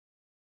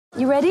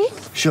You ready?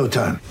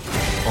 Showtime.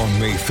 On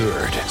May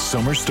 3rd,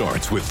 summer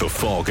starts with The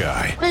Fall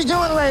Guy. Let's do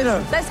it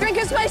later. Let's drink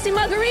a spicy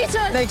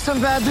margarita. Make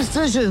some bad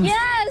decisions.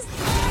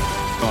 Yes!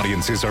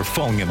 Audiences are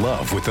falling in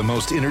love with the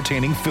most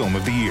entertaining film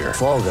of the year.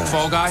 Fall Guy.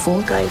 Fall Guy?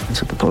 Fall Guy.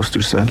 That's what the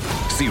poster said.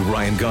 See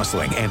Ryan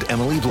Gosling and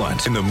Emily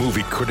Blunt in the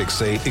movie critics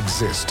say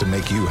exists to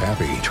make you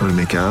happy. Trying to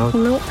make it out?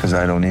 Nope. Because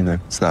I don't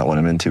either. It's not what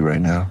I'm into right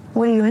now.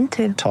 What are you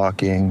into?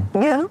 Talking.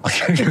 Yeah.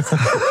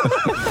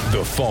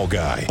 The Fall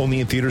Guy.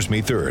 Only in theaters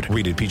May 3rd.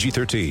 Rated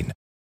PG-13.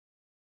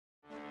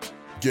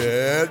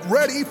 Get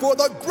ready for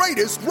the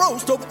greatest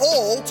roast of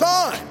all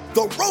time.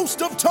 The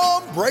Roast of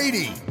Tom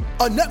Brady.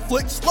 A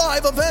Netflix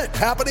live event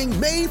happening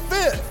May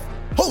 5th.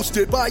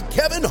 Hosted by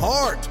Kevin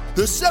Hart.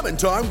 The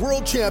 7-time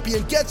world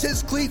champion gets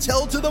his cleats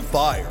held to the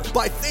fire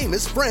by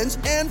famous friends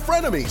and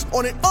frenemies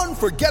on an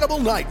unforgettable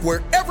night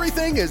where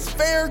everything is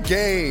fair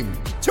game.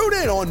 Tune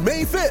in on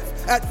May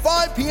 5th at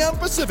 5 p.m.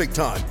 Pacific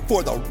time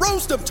for the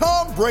Roast of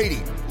Tom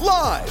Brady.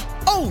 Live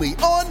only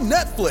on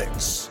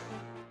Netflix.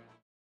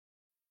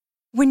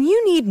 When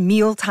you need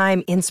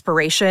mealtime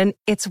inspiration,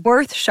 it's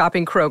worth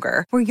shopping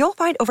Kroger, where you'll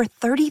find over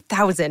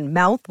 30,000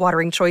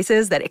 mouth-watering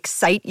choices that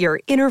excite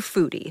your inner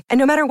foodie. And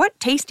no matter what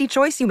tasty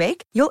choice you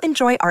make, you'll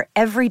enjoy our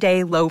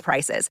everyday low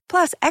prices,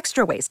 plus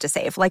extra ways to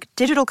save, like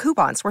digital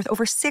coupons worth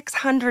over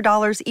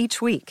 $600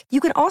 each week. You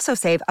can also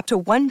save up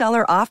to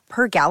 $1 off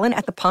per gallon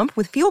at the pump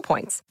with fuel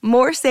points.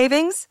 More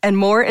savings and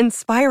more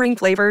inspiring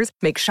flavors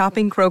make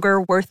shopping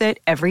Kroger worth it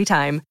every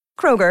time.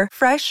 Kroger,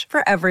 fresh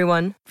for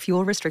everyone.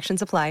 Fuel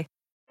restrictions apply.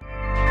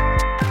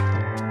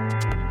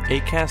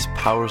 Acast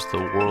powers the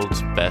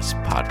world's best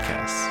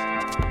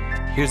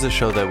podcasts. Here's a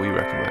show that we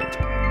recommend.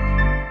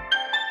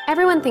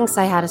 Everyone thinks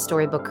I had a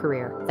storybook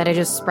career, that I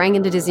just sprang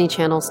into Disney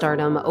Channel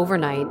stardom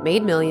overnight,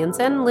 made millions,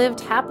 and lived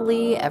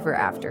happily ever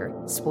after.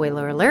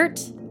 Spoiler alert,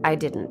 I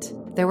didn't.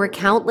 There were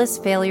countless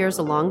failures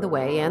along the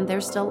way, and there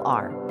still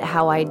are.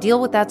 How I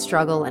deal with that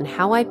struggle and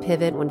how I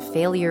pivot when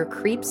failure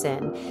creeps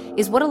in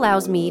is what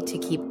allows me to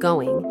keep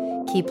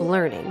going, keep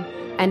learning,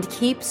 and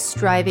keep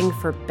striving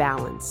for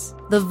balance.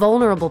 The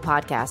Vulnerable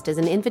Podcast is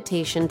an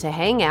invitation to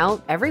hang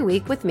out every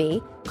week with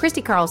me,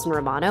 Christy Carlson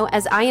Romano,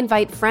 as I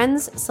invite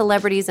friends,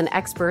 celebrities, and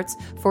experts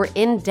for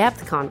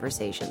in-depth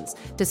conversations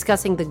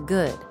discussing the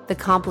good, the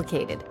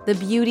complicated, the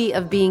beauty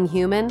of being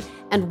human,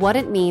 and what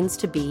it means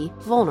to be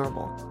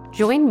vulnerable.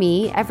 Join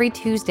me every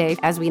Tuesday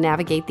as we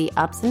navigate the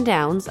ups and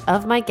downs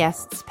of my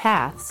guests'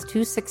 paths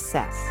to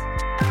success.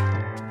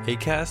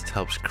 Acast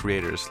helps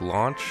creators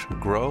launch,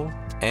 grow,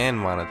 and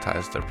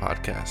monetize their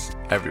podcasts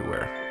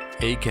everywhere.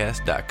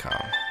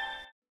 Acast.com.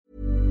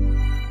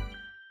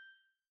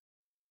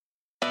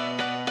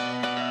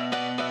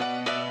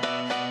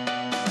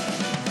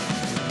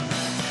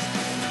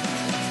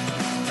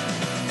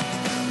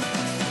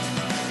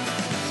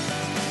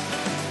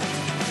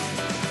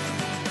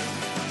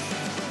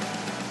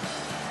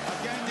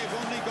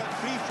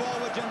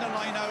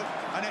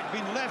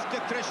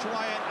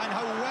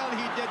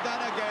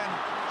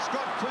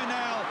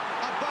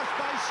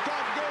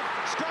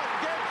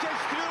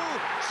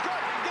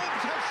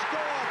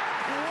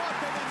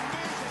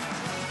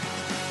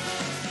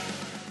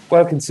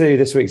 Welcome to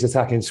this week's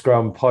Attacking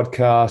Scrum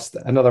podcast.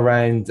 Another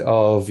round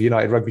of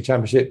United Rugby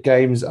Championship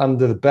games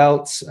under the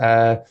belt.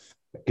 A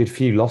good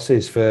few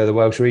losses for the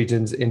Welsh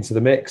regions into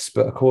the mix,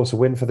 but of course a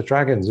win for the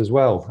Dragons as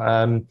well.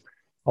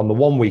 On the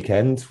one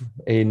weekend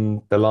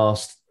in the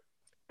last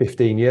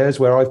 15 years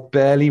where I've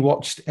barely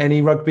watched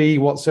any rugby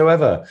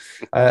whatsoever.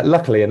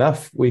 Luckily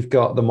enough, we've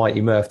got the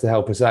mighty Murph to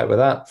help us out with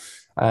that.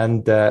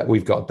 And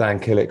we've got Dan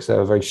Killick,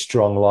 so a very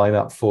strong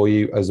lineup for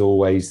you as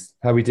always.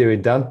 How are we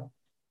doing, Dan?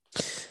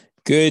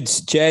 Good,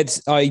 Jed.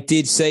 I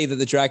did say that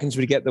the Dragons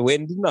would get the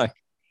win, didn't I?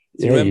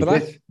 Do you remember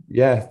that?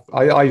 Yeah,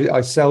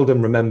 I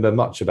seldom remember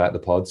much about the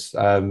pods.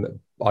 I'm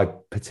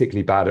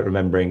particularly bad at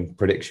remembering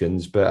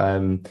predictions,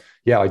 but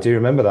yeah, I do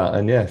remember that.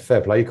 And yeah,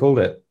 fair play, you called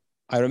it.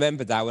 I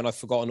remembered that when I've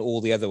forgotten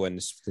all the other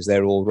ones because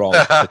they're all wrong.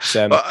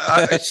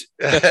 But,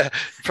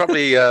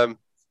 probably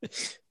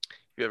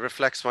it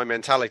reflects my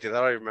mentality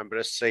that I remember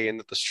us saying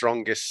that the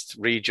strongest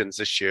regions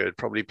this year would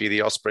probably be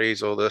the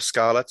Ospreys or the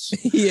Scarlets.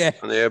 Yeah.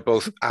 And they're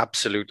both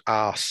absolute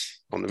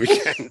arse on the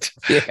weekend.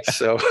 Yeah.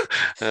 So,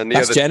 and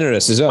that's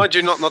generous as well. Mind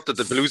you, not that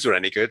the Blues were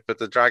any good, but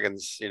the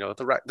Dragons, you know,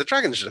 the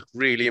Dragons look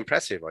really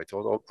impressive, I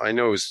thought. I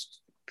know it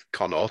was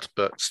Connaught,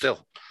 but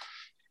still.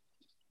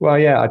 Well,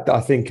 yeah, I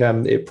think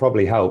it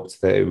probably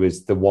helped that it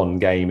was the one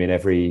game in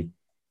every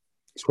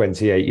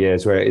 28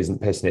 years where it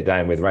isn't pissing it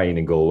down with rain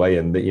in Galway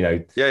and, you know,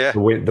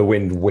 the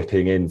wind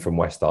whipping in from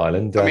West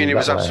Island. I mean, it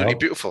was absolutely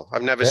beautiful.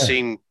 I've never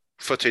seen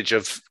footage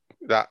of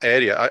that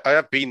area. I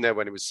have been there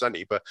when it was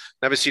sunny, but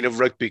never seen a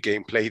rugby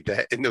game played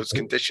there in those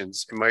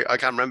conditions. I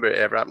can't remember it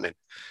ever happening.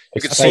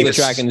 You could see the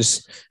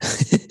Dragons.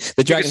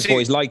 The Dragons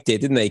boys liked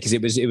it, didn't they? Because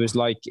it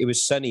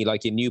was sunny,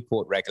 like in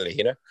Newport regularly,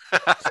 you know.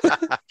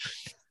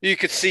 You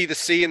could see the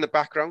sea in the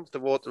background, the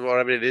water,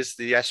 whatever it is,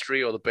 the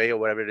estuary or the bay or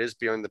whatever it is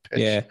behind the pitch.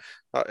 Yeah.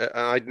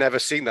 I'd never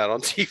seen that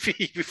on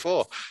TV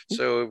before.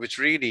 So it was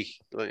really,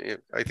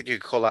 I think you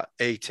could call that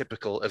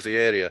atypical of the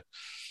area.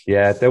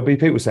 Yeah, there'll be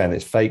people saying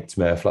it's faked,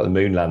 Murph, like the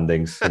moon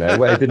landings.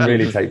 Where it didn't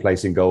really take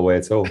place in Galway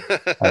at all.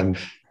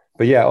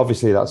 But yeah,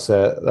 obviously that's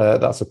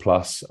a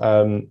plus.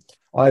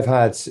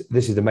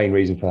 This is the main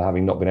reason for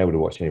having not been able to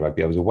watch any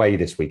rugby. I was away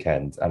this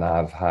weekend, and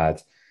I've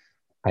had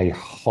a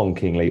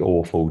honkingly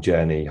awful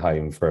journey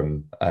home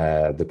from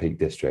the Peak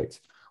District,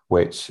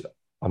 which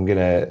I'm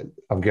gonna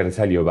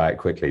tell you about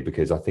quickly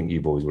because I think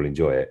you boys will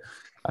enjoy it.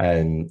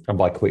 And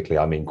by quickly,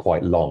 I mean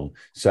quite long.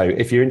 So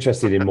if you're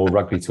interested in more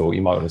rugby talk,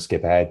 you might want to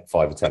skip ahead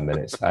 5 or 10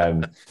 minutes.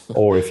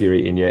 Or if you're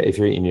eating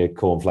your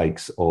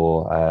cornflakes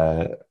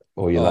or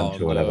your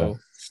lunch or whatever,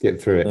 skip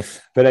through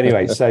it. But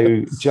anyway,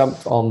 so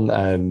jumped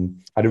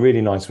on. Had a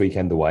really nice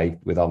weekend away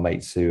with our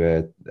mates who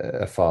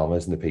are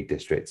farmers in the Peak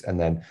District, and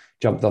then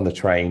jumped on the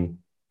train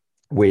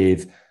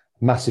with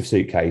massive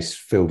suitcase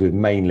filled with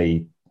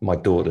mainly my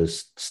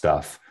daughter's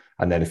stuff,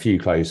 and then a few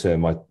clothes for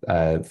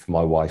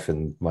my wife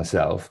and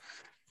myself.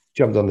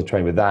 Jumped on the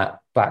train with that,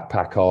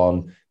 backpack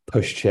on,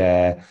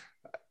 pushchair,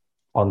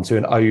 onto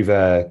an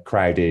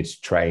overcrowded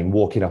train,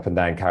 walking up and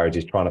down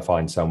carriages, trying to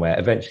find somewhere,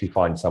 eventually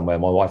find somewhere.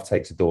 My wife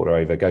takes her daughter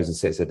over, goes and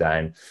sits her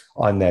down.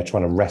 I'm there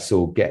trying to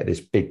wrestle, get this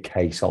big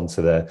case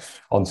onto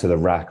the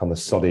rack on the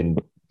sodding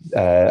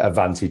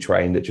Avanti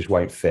train that just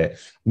won't fit.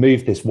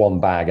 Moved this one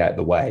bag out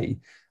the way,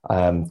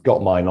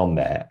 got mine on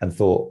there and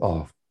thought,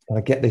 oh, can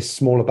I get this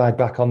smaller bag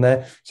back on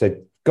there? So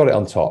got it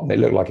on top and it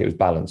looked like it was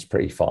balanced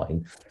pretty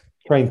fine.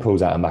 Train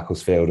pulls out of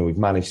Macclesfield and we've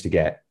managed to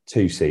get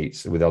 2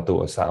 seats with our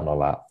daughter sat on our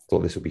lap. Thought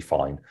this would be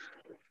fine.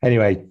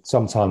 Anyway,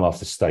 sometime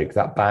after Stoke,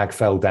 that bag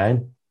fell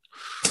down,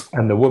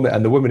 and the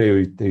woman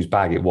whose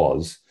bag it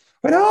was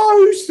went,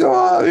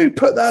 "Oh, who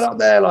put that up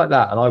there like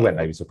that?" And I went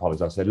over to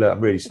apologise. I said, "Look,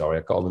 I'm really sorry.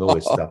 I got on with all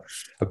this stuff.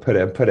 I put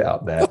it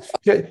up there.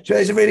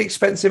 There's a really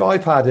expensive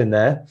iPad in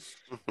there."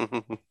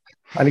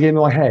 And again, in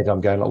my head,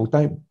 I'm going like, "Well,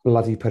 don't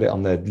bloody put it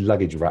on the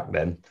luggage rack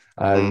then."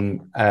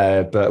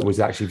 But was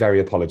actually very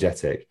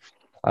apologetic.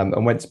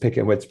 And went to pick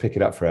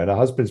it up for her. And her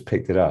husband's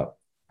picked it up,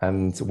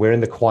 and we're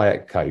in the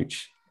quiet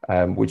coach,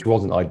 which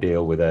wasn't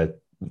ideal with a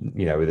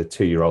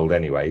 2-year-old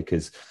anyway,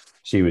 because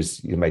she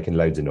was making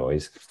loads of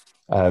noise.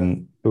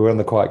 But we're on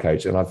the quiet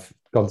coach, and I've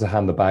gone to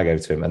hand the bag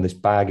over to him, and this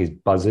bag is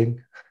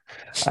buzzing,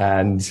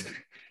 and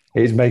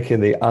it's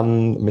making the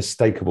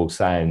unmistakable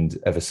sound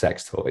of a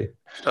sex toy.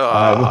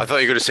 I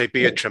thought you were going to say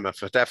beard trimmer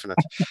for definite.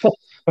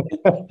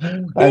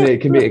 And it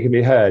can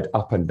be heard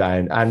up and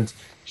down, and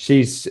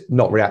she's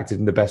not reacted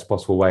in the best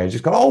possible way and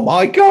just gone, "Oh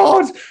my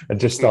God," and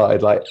just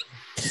started like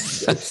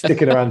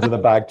sticking her hands in the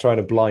bag trying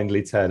to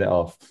blindly turn it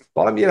off.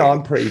 But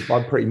I'm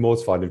pretty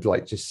mortified. Of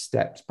like just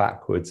stepped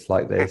backwards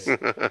like this,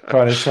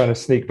 trying to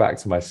sneak back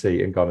to my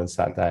seat and gone and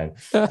sat down.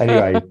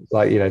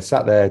 Anyway,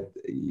 sat there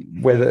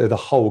where the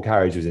whole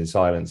carriage was in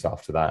silence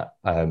after that.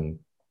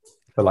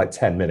 For like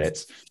 10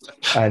 minutes.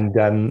 And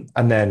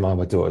then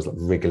my daughter's like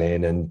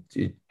wriggling and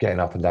getting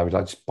up and down. We're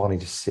like, "Bonnie,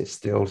 just sit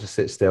still.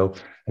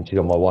 And she's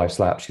on my wife's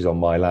lap. She's on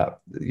my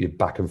lap. You're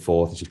back and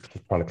forth. And she's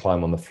trying to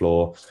climb on the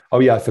floor. Oh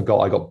yeah, I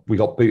forgot. We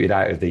got booted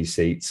out of these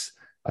seats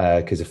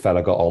because a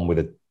fella got on with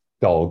a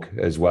dog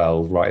as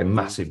well, right? A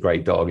massive,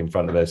 great dog in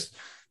front of us,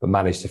 but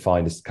managed to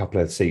find a couple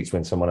of seats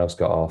when someone else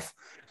got off.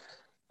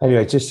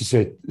 Anyway, just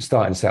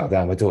starting to settle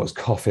down, my daughter's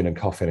coughing and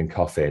coughing and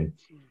coughing.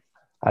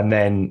 And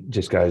then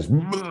just goes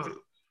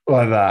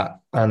like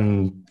that,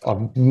 and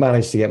I've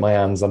managed to get my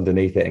hands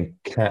underneath it and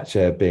catch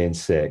her being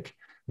sick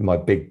with my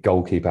big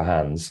goalkeeper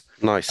hands.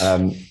 Nice.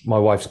 My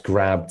wife's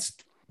grabbed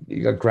like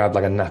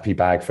a nappy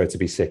bag for her to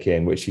be sick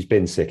in, which she's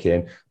been sick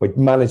in. We're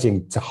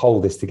managing to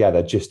hold this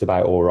together just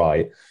about all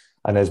right.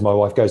 And as my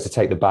wife goes to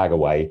take the bag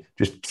away,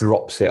 just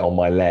drops it on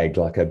my leg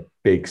like a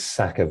big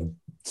sack of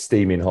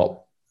steaming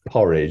hot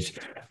porridge,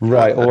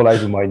 right all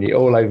over my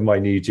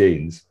new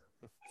jeans.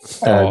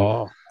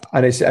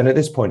 And at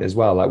this point as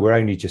well, like we're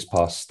only just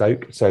past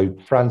Stoke, so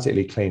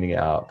frantically cleaning it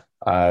up,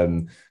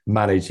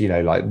 manage,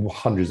 like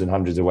hundreds and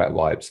hundreds of wet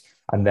wipes,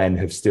 and then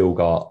have still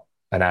got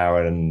an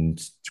hour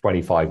and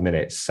 25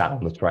 minutes sat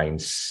on the train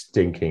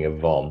stinking of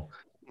vom.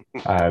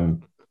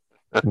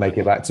 To make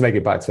it back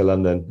to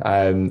London.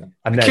 And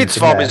then kids'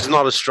 vom is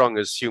not as strong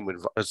as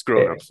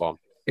grown-up vom.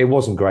 It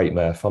wasn't great,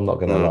 Murph. I'm not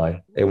going to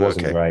lie. It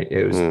wasn't great.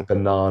 It was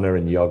banana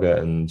and yogurt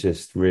and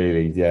just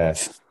really, yeah.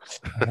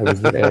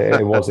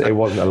 It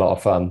wasn't a lot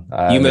of fun.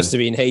 You must have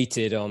been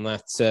hated on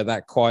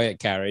that quiet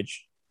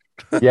carriage.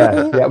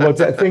 Yeah. Well,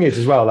 the thing is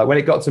as well, like when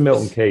it got to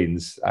Milton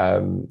Keynes,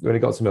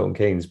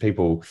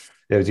 people,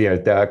 there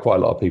were quite a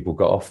lot of people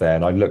got off there,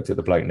 and I looked at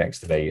the bloke next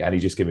to me, and he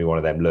just gave me one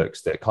of them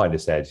looks that kind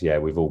of said, "Yeah,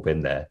 we've all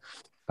been there."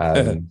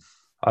 And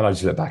I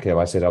just looked back at him.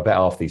 I said, "I bet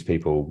half these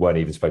people weren't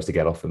even supposed to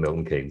get off at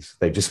Milton Keynes.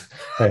 They just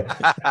got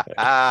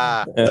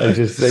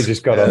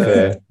off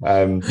here."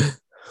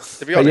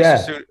 To be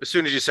honest, as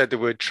soon as you said the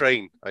word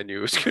train, I knew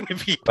it was going to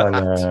be bad.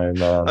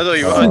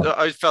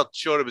 I felt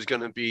sure it was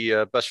going to be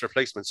a bus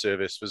replacement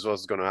service was what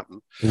was going to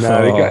happen.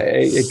 No,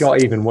 it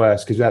got even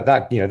worse because that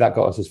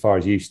got us as far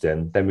as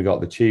Euston. Then we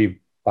got the tube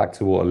back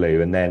to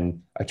Waterloo, and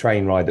then a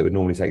train ride that would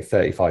normally take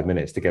 35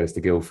 minutes to get us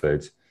to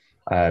Guildford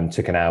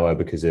took an hour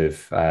because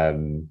of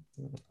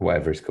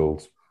whatever it's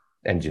called,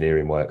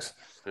 engineering works.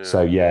 Yeah.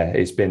 So yeah,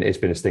 it's been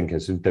a stinker.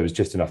 So there was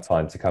just enough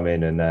time to come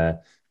in and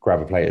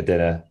grab a plate of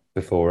dinner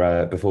before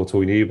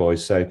talking to you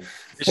boys. So you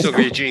still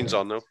got your jeans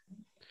on though.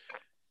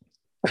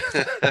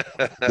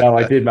 No,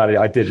 I did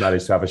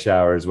manage to have a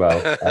shower as well.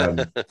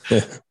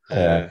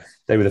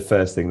 They were the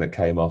first thing that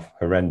came off.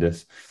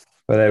 Horrendous.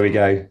 But there we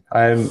go.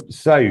 I mean,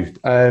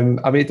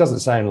 it doesn't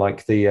sound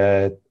like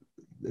the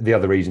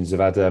other regions have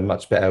had a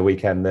much better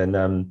weekend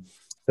than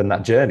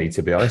that journey,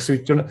 to be honest. So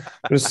do you want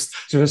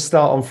to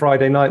start on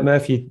Friday night,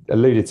 Murph? You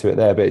alluded to it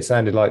there, but it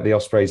sounded like the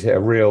Ospreys hit a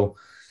real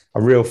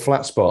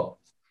flat spot.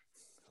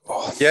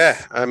 Yeah,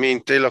 I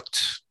mean, they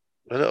looked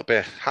a little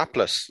bit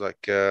hapless.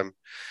 Like, I've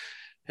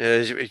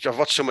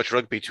watched so much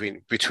rugby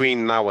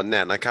between now and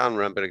then. I can't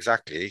remember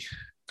exactly.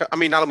 I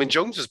mean, Alwyn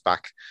Jones is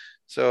back,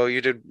 so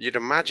you'd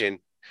imagine.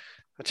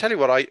 I tell you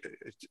what,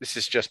 this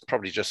is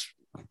probably just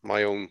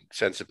my own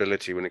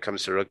sensibility when it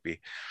comes to rugby.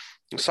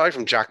 Aside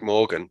from Jack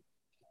Morgan,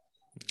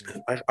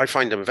 I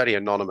find them very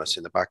anonymous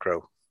in the back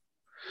row,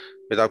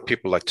 without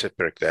people like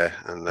Tipuric there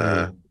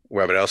and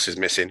whoever else is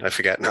missing. I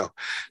forget now,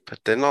 but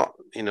they're not.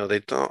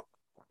 They're not.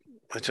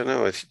 I don't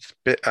know. It's a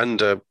bit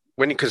under.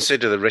 When you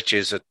consider the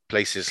riches at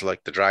places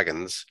like the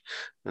Dragons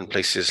and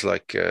places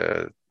like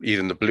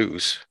even the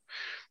Blues,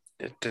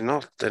 they're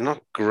not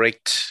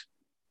great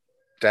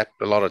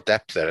depth. A lot of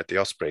depth there at the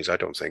Ospreys, I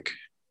don't think.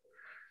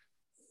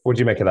 What do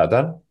you make of that,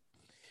 Dan?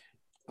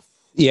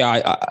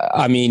 Yeah,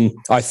 I mean,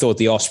 I thought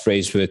the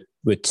Ospreys were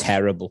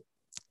terrible,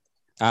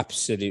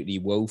 absolutely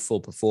woeful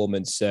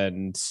performance,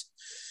 and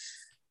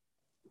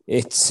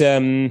it's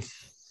it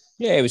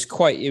was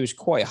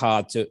quite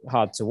hard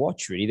to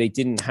watch. Really, they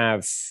didn't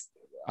have.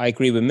 I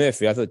agree with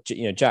Murphy. I thought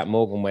Jack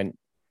Morgan went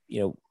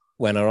all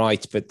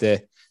right, but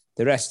the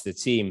rest of the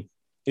team,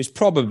 it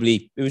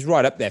was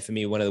right up there for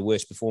me. One of the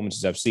worst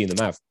performances I've seen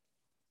them have.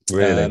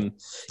 Really?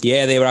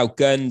 They were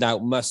outgunned,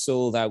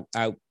 out-muscled,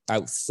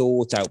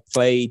 out-thought,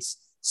 outplayed.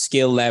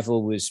 Skill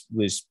level was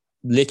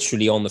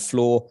literally on the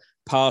floor.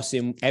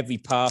 Passing, every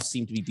pass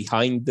seemed to be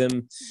behind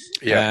them.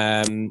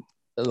 Yeah.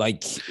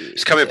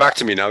 It's coming back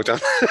to me now, Dan.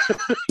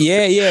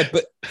 yeah,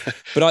 but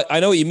I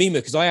know what you mean,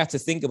 because I had to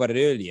think about it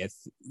earlier.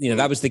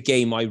 That was the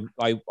game I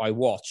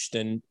watched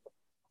and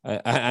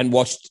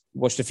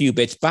watched a few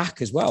bits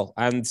back as well,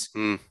 and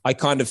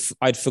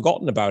I'd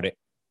forgotten about it.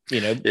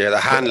 The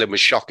handling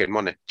was shocking,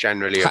 wasn't it?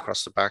 Generally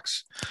across the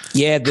backs.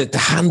 Yeah, the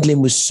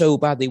handling was so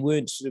bad. They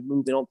weren't sort of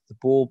moving on the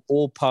ball.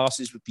 Ball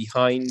passes were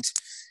behind.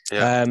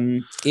 Yeah.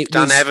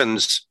 Dan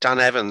Evans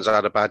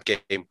had a bad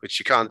game, which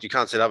you can't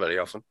say that very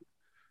often.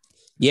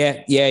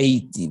 Yeah.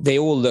 They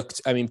all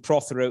looked. I mean,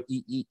 Prothero,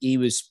 he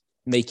was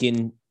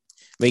making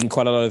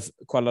quite a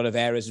lot of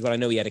errors as well. I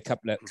know he had a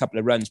couple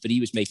of runs, but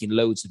he was making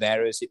loads of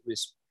errors. It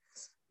was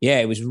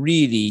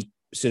really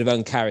sort of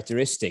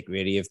uncharacteristic,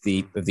 really, of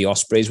the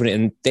Ospreys.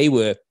 And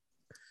the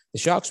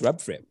Sharks were up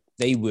for it.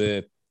 They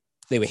were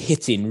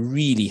hitting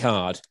really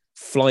hard,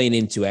 flying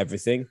into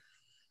everything.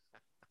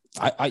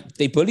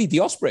 They bullied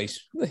the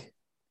Ospreys.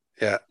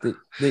 Yeah,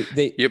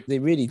 they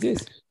really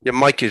did. Your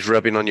mic is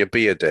rubbing on your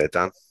beard there,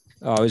 Dan.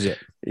 Oh, is it?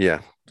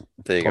 Yeah.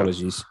 There you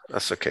Apologies. Go.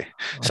 That's okay.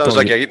 Sounds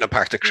like you're eating a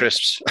pack of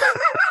crisps.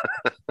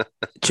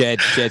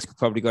 Jed's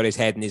probably got his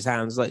head in his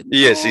hands.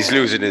 Yes, he's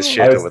losing his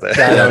shit over there.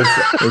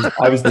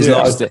 I was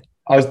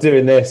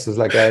doing this. I was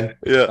like going.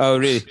 Yeah. Oh,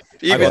 really?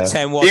 I got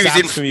 10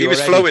 WhatsApps from you. He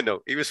was flowing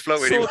though. He was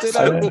flowing. He was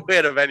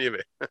aware of any of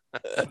it.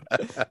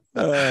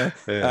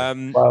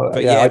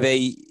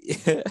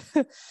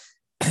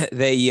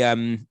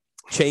 They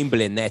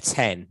Chamberlain, their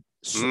 10,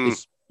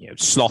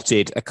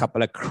 slotted a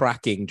couple of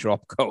cracking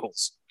drop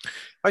goals.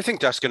 I think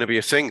that's going to be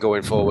a thing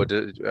going forward.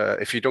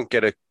 If you don't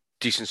get a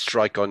decent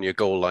strike on your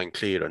goal line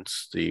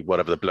clearance, the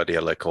whatever the bloody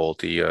hell they call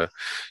the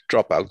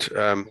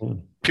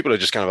dropout, people are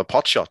just going to have a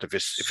pot shot. If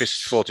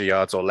it's 40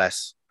 yards or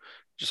less,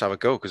 just have a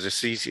go, because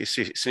it's easy.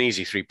 It's an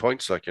easy 3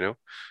 points,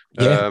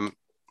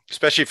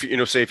 especially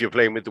if say if you're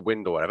playing with the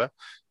wind or whatever,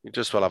 you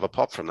just will have a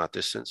pop from that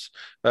distance.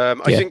 I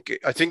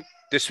think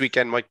this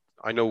weekend might.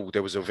 I know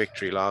there was a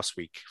victory last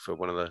week for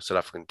one of the South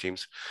African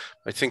teams.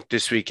 I think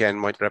this weekend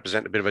might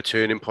represent a bit of a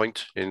turning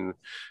point in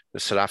the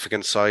South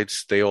African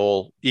sides. They've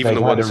had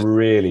a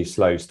really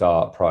slow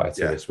start prior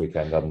to this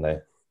weekend, haven't they?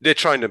 They're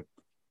trying to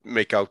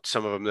make out,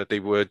 some of them, that they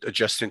were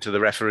adjusting to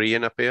the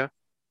refereeing up here.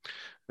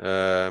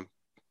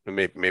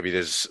 Maybe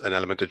there's an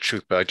element of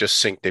truth, but I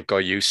just think they've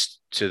got used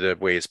to the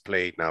way it's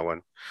played now.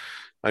 And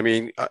I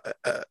mean,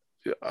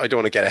 I don't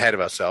want to get ahead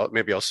of ourselves.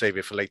 Maybe I'll save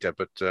it for later.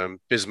 But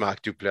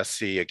Bismarck du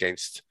Plessis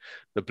against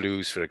the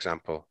Blues, for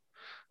example,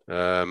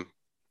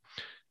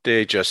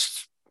 they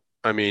just,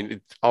 I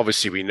mean,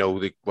 obviously we know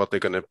what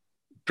they're going to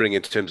bring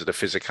in terms of the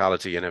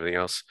physicality and everything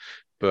else,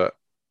 but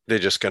they're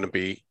just going to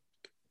be,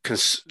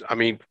 I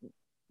mean,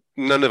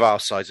 none of our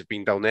sides have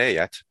been down there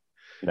yet.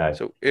 No.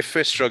 So if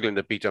we're struggling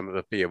to beat them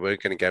up here, we're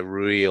going to get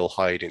real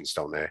hidings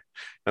down there.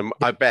 And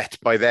I bet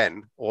by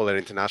then all their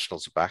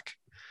internationals are back.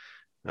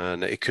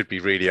 And it could be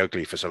really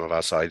ugly for some of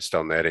our sides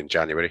down there in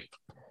January.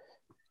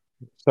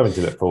 Something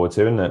to look forward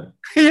to, isn't it?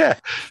 Yeah.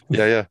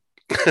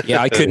 Yeah,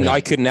 I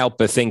couldn't help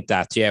but think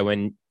that. Yeah,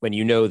 when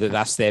you know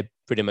that's their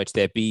pretty much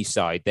their B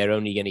side. They're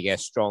only going to get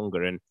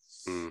stronger, and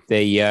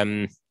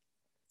the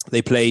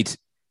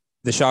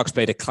Sharks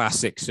played a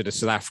classic sort of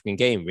South African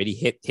game. Really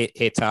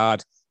hit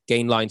hard,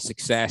 gain line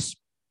success,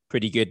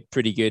 pretty good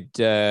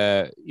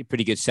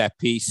set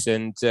piece,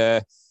 and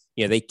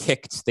they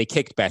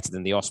kicked better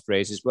than the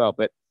Ospreys as well.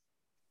 But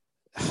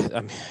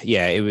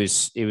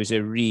it was a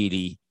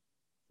really,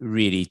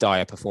 really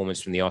dire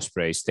performance from the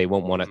Ospreys. They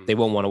won't want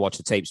to watch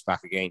the tapes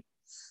back again.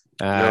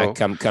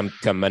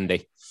 Come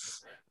Monday.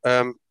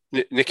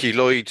 Nicky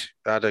Lloyd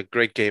had a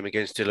great game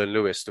against Dylan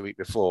Lewis the week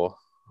before,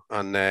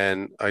 and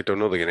then I don't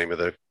know the name of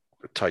the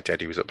tight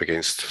end he was up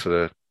against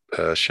for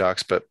the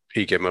Sharks, but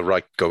he gave him a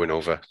right going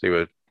over. They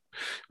were,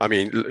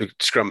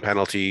 scrum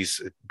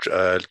penalties,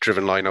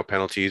 driven line-out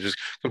penalties. It was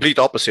complete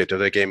opposite of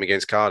their game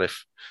against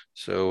Cardiff.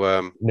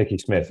 So Nicky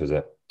Smith, was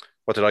it?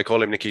 What did I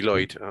call him? Nicky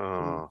Lloyd.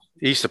 Oh,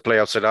 he used to play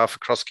outside half for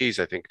Cross Keys,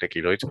 I think.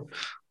 Nicky Lloyd,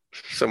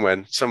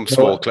 somewhere, some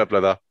small club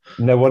like that.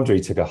 No wonder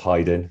he took a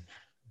hiding.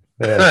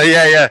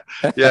 Yeah.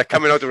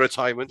 Coming out of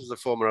retirement as a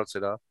former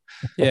outside half.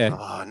 Yeah.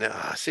 Oh no.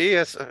 See,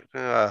 yes,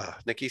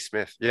 Nicky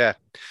Smith. Yeah.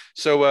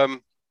 So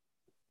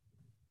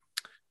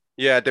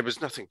there was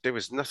nothing. There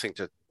was nothing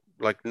to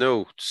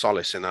no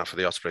solace in that for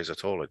the Ospreys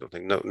at all. I don't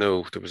think.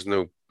 No. There was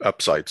no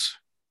upsides.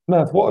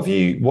 Matt, what have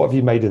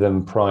you made of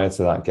them prior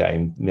to that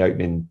game, the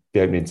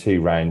opening 2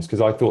 rounds?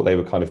 Because I thought they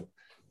were kind of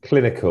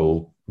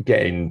clinical,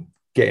 getting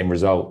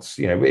results.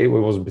 It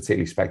wasn't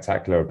particularly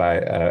spectacular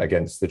about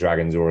against the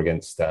Dragons or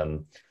against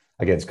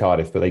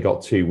Cardiff, but they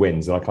got 2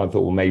 wins, and I kind of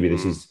thought, well, maybe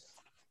this is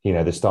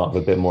the start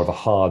of a bit more of a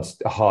hard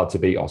to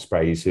beat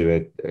Ospreys, who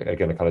are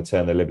going to kind of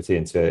turn their Liberty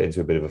into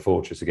a bit of a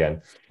fortress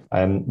again.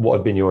 What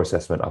had been your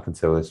assessment up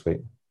until this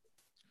week?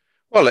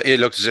 Well, it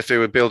looked as if they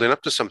were building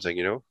up to something.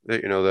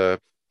 The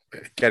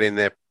getting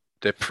their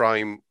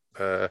prime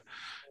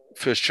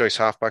first choice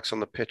halfbacks on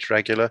the pitch,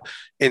 regular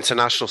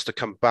internationals to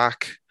come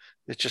back.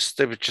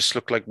 They would just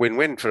look like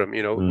win-win for them,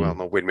 Well,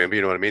 not win-win, but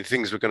you know what I mean.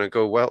 Things were going to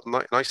go well,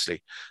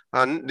 nicely,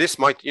 and this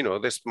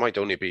might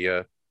only be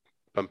a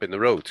bump in the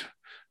road,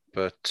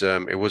 but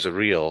it was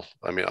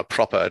a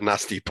proper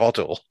nasty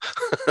pothole,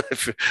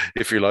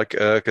 if you like,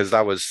 because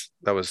that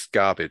was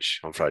garbage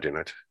on Friday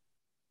night.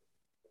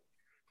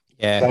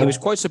 Yeah, it was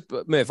quite.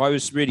 Murph, I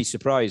was really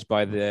surprised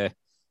by the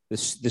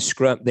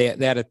scrum. They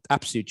had an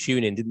absolute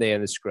tune-in, didn't they,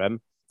 in the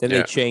scrum? Then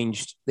they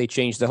changed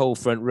the whole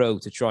front row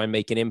to try and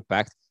make an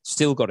impact.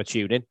 Still got a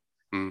tune in.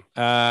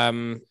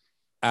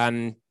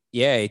 And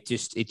it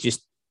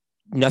just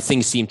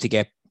nothing seemed to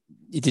get,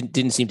 it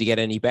didn't seem to get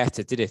any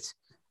better, did it?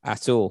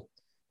 At all.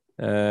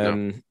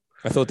 No.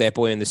 I thought their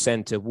boy in the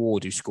centre,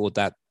 Ward, who scored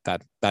that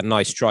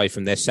nice try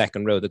from their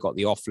second row that got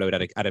the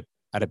offload,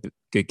 had a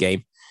good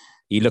game.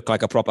 He looked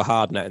like a proper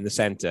hard nut in the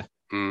centre.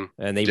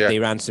 And they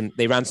ran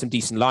some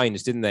decent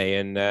lines, didn't they?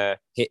 And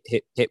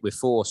hit with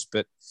force.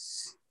 But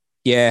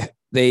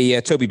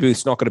Toby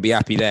Booth's not going to be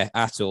happy there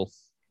at all.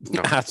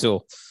 No. At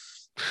all.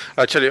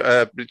 I'll tell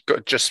you,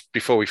 just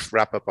before we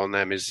wrap up on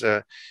them, is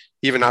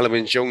even Alun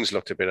Wyn Jones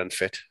looked a bit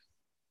unfit.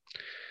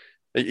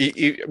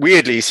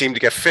 Weirdly, he seemed to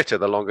get fitter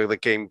the longer the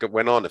game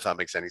went on, if that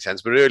makes any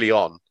sense. But early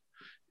on,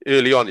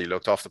 he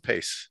looked off the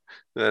pace.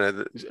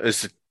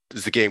 As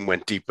the game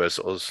went deeper,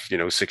 sort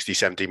of, 60,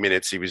 70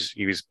 minutes, he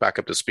was back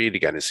up to speed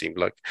again, it seemed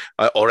like.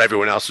 Or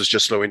everyone else was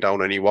just slowing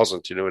down and he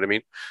wasn't, you know what I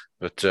mean?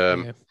 But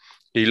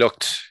he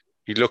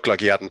looked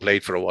like he hadn't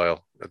played for a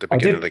while at the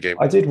beginning of the game.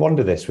 I did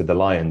wonder this with the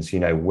Lions,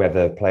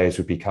 whether players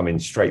would be coming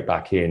straight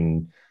back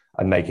in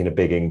and making a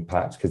big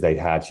impact because they'd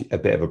had a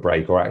bit of a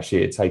break, or actually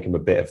it'd taken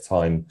them a bit of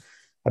time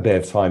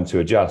to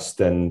adjust.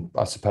 And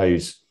I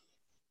suppose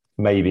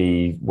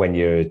maybe when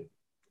you're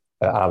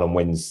at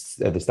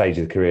the stage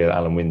of the career that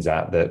Alun Wyn's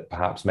at, that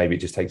perhaps maybe it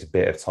just takes a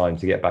bit of time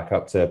to get back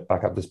up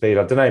to speed.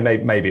 I don't know.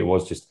 Maybe it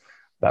was just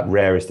that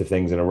rarest of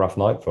things in a rough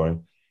night for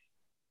him.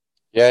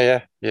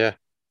 Yeah.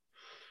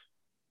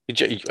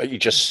 He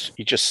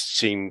just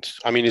seemed.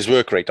 I mean, his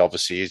work rate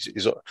obviously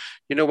is.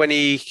 When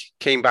he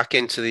came back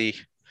into the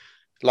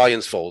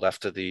Lions fold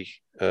after the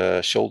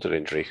shoulder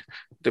injury,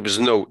 there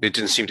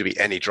didn't seem to be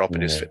any drop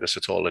in his fitness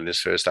at all in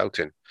his first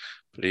outing.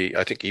 But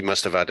I think he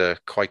must have had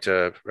quite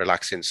a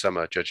relaxing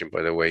summer, judging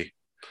by the way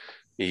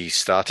he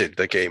started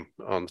the game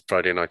on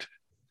Friday night.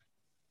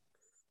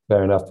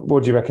 Fair enough.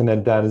 What do you reckon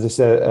then, Dan? Is this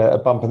a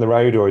bump in the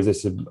road, or is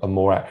this a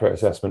more accurate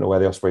assessment of where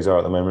the Ospreys are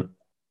at the moment?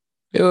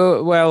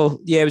 Well,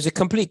 it was a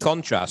complete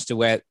contrast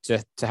to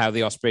how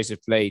the Ospreys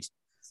have played,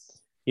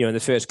 in the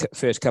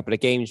first couple of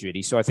games,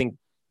 really. So I think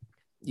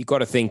you've got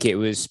to think it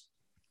was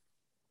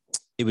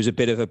a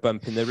bit of a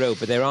bump in the road,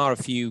 but there are a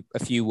few.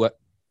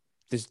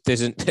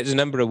 There's a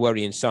number of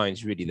worrying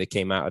signs really that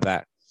came out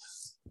of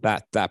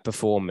that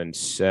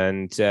performance,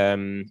 and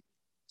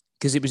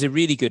because it was a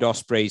really good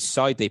Ospreys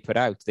side they put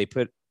out. They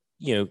put,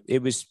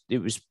 it was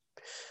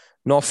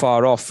not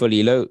far off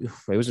fully loaded.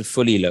 It wasn't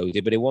fully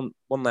loaded, but it wasn't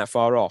that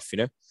far off.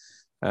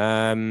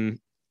 Some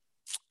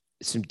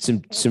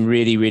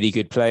really, really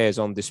good players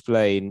on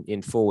display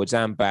in forwards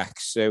and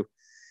backs. So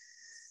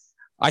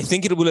I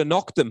think it will have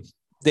knocked them.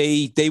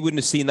 They wouldn't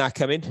have seen that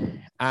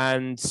coming,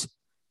 and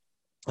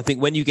I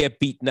think when you get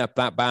beaten up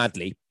that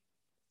badly,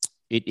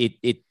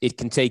 it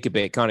can take a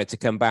bit, can't it, to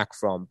come back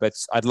from. But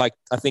I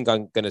think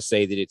I'm going to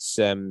say that it's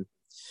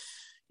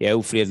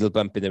hopefully a little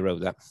bump in the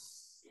road. That.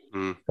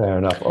 Fair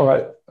enough. All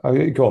right,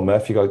 go on,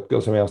 Murph. You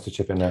got something else to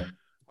chip in there?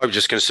 I was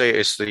just going to say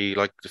it's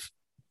the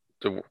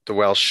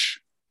Welsh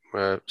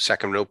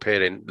second row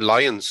pairing,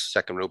 Lions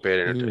second row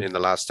pairing in the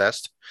last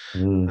test,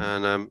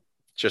 and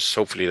just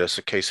hopefully that's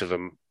a case of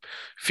them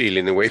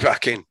feeling their way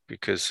back in,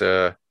 because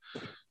the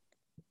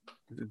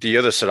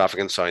other South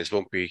African sides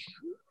won't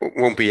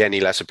be any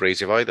less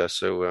abrasive either.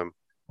 So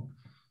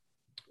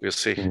we'll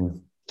see.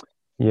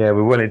 Yeah,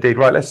 we will indeed.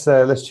 Right,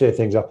 let's cheer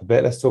things up a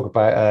bit. Let's talk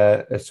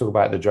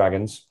about the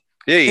Dragons.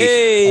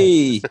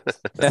 Hey!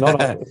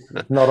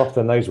 Not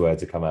often those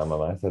words have come out of my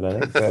mouth, I don't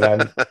think.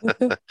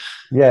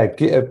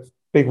 But a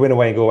big win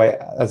away and go away.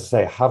 As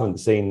I say, haven't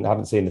seen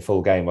the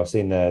full game. I've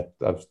seen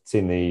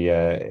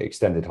the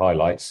extended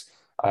highlights.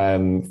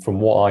 From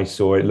what I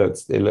saw, it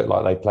looked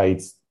like they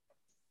played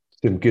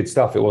some good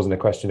stuff. It wasn't a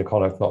question of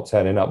Connacht not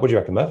turning up. What do you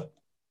reckon, Murph?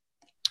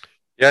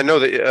 Yeah, no,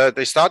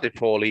 they started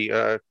poorly.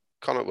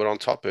 Connacht were on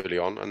top early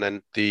on, and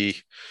then the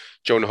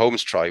Jonah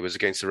Holmes try was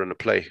against the run of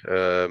play.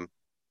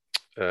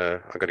 I'm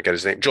going to get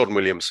his name, Jordan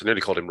Williams. I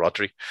nearly called him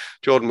Rodri.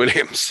 Jordan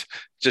Williams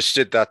just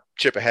did that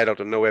chip ahead out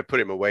of nowhere,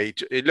 put him away.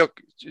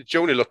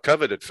 Jonah looked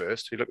covered at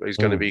first. He looked like he's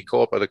going to be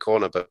caught by the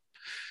corner, but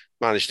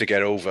managed to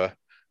get over.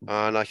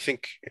 And I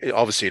think it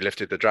obviously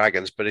lifted the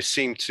Dragons, but it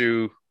seemed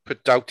to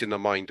put doubt in the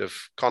mind of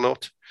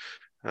Connacht.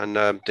 And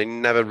they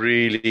never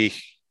really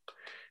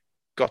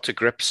got to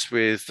grips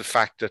with the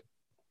fact that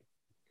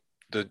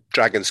the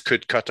Dragons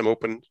could cut them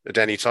open at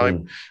any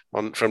time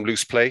from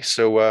loose play.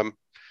 So, and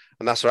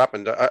that's what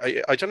happened.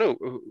 I don't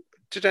know.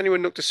 Did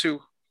anyone notice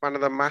who man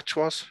of the match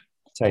was?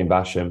 Tame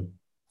Basham.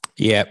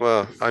 Yeah.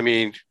 Well, I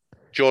mean,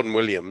 Jordan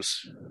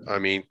Williams,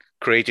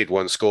 created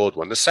one, scored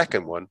one. The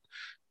second one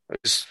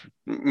is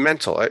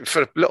mental.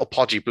 For a little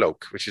podgy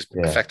bloke, which is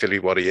effectively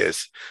what he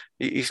is.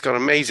 He's got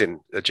amazing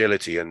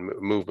agility and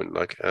movement.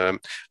 And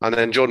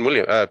then Jordan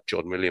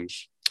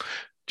Williams.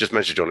 Just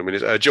mentioned Jordan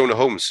Williams. Jonah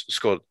Holmes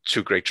scored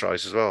 2 great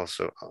tries as well.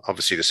 So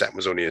obviously the second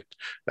was only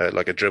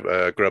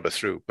a grubber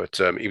through, but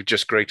he was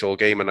just great all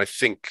game. And I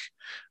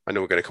know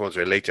we're going to come on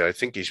to it later. I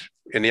think he's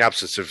in the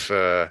absence of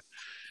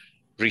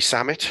Rhys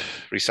Sammet.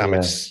 Rhys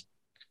Sammet's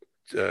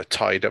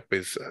tied up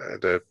with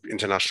the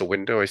international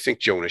window. I think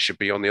Jonah should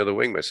be on the other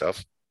wing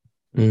myself.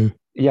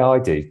 Yeah, I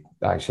do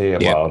actually.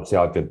 Yeah. Well, obviously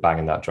I've been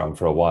banging that drum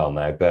for a while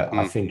now, but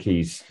I think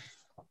I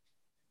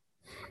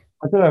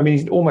don't know.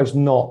 He's almost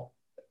not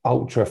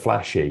ultra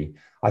flashy.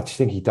 I just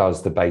think he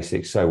does the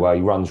basics so well.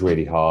 He runs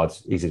really hard.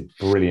 He's a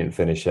brilliant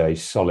finisher.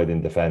 He's solid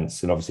in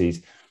defence, and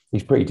obviously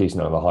he's pretty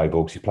decent on the high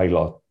ball because he played a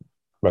lot of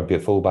rugby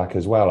at fullback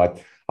as well.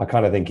 I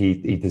kind of think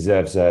he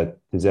deserves a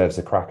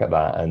crack at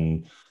that,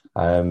 and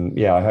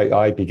I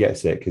hope he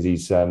gets it because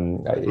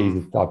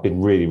I've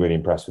been really, really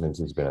impressed with him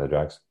since he's been at the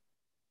Drags.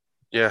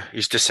 Yeah,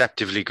 he's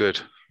deceptively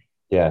good.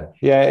 Yeah,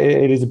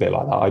 it is a bit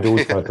like that. I'd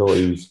always kind of thought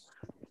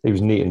he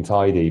was neat and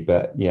tidy,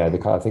 but I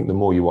think the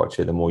more you watch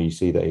it, the more you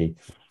see that he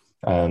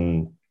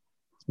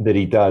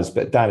does.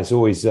 But Dan, it's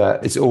always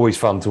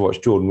fun to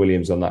watch Jordan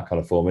Williams on that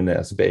kind of form, isn't it?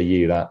 That's a bit of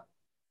you, that.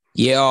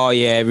 Yeah,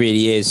 it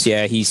really is.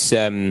 Yeah, he's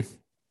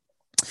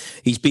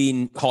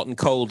been hot and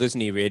cold, isn't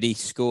he? Really,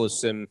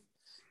 scores and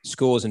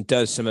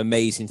does some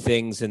amazing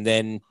things, and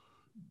then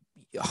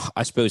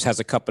I suppose has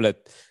a couple of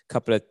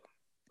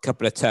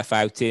tough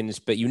outings.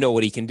 But you know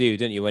what he can do,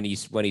 don't you? When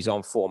he's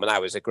on form, and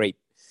that was a great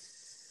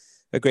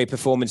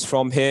performance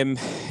from him.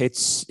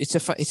 It's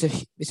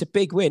a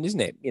big win,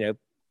 isn't it?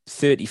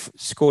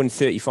 Scoring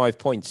 35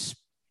 points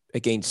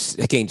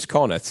against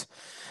Connacht.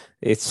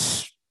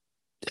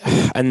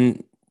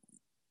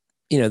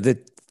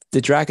 The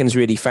Dragons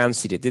really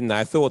fancied it, didn't they?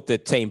 I thought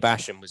that Tame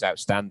Basham was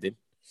outstanding.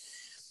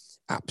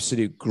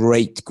 Absolute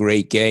great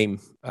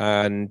game,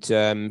 and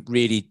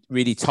really,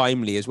 really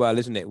timely as well,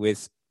 isn't it?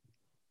 With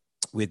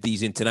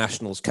these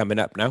internationals coming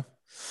up now.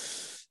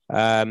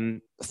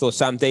 I thought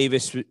Sam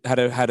Davis had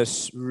a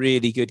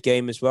really good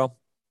game as well.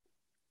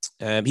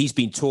 He's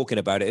been talking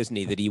about it, isn't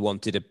he? That he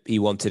wanted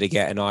to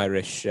get an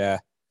Irish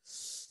a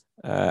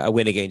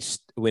win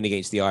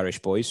against the Irish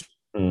boys.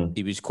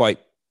 He was quite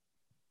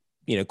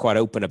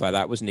open about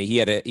that, wasn't he? He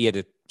had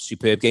a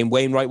superb game.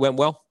 Wainwright went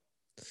well.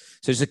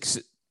 So there's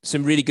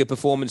some really good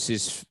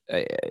performances,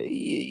 with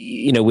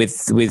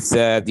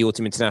the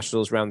autumn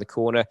internationals around the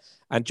corner.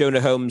 And Jonah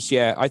Holmes,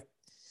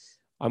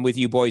 I'm with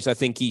you boys. I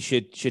think he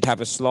should have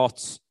a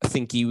slot. I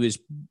think he was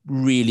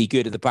really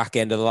good at the back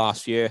end of the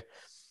last year.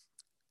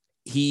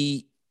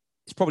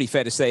 It's probably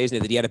fair to say, isn't it,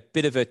 that he had a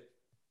bit of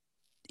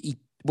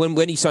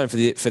when he signed for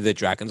the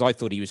Dragons, I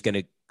thought he was going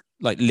to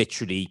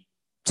literally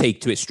take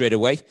to it straight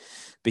away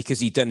because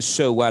he'd done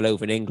so well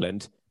over in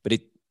England. But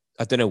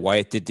I don't know why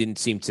it didn't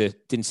seem to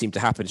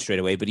happen straight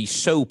away. But he's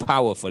so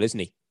powerful, isn't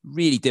he?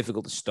 Really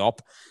difficult to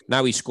stop.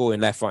 Now he's scoring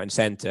left, right, and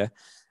centre.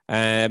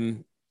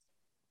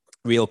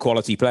 Real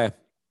quality player.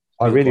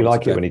 I really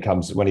like it when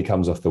he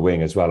comes off the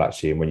wing as well,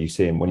 actually, and when you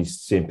see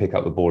him pick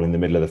up the ball in the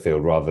middle of the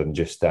field rather than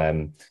just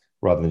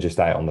rather than just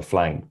out on the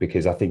flank,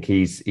 because I think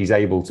he's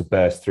able to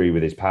burst through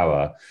with his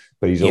power,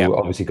 but he's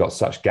obviously got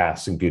such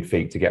gas and good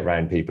feet to get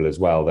around people as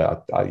well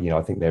that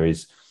I think there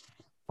is.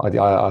 I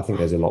think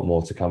there's a lot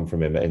more to come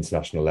from him at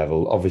international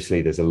level.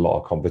 Obviously, there's a lot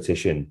of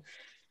competition,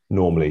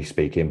 normally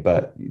speaking,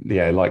 but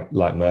like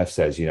Murph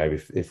says,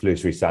 if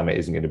Louis Rees-Zammit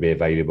isn't going to be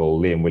available,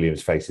 Liam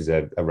Williams faces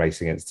a race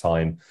against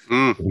time.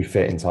 He'll be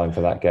fit in time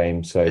for that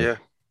game. So,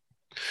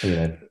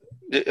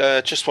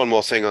 just one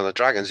more thing on the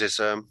Dragons is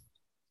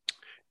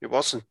it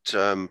wasn't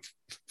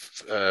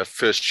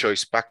first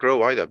choice back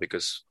row either,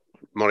 because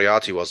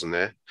Moriarty wasn't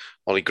there,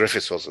 Ollie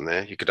Griffiths wasn't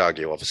there. You could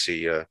argue,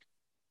 obviously,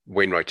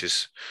 Wainwright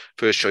is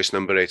first choice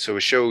number 8, so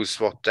it shows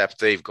what depth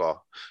they've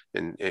got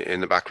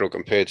in the back row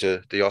compared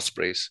to the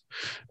Ospreys.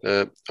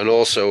 And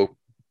also,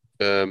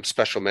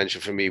 special mention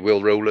for me,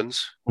 Will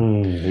Rowlands.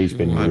 He's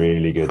been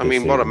really good. I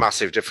mean, what a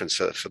massive difference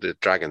for the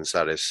Dragons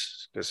that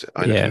is.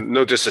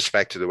 No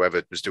disrespect to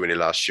whoever was doing it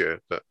last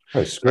year, but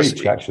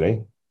Screech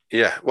actually.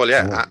 Yeah, well,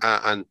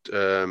 and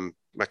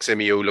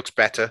Maximio looks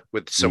better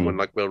with someone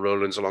like Will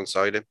Rowlands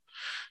alongside him,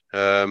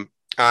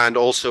 and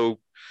also.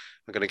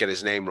 I'm going to get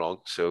his name wrong,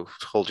 so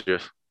hold your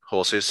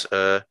horses.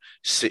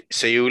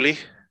 Seuli,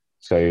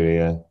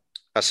 yeah.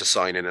 That's a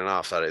signing and a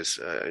half, that is.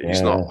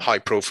 He's not high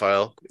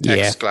profile,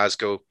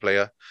 ex-Glasgow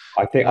player.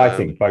 I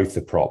think both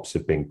the props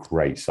have been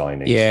great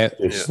signings.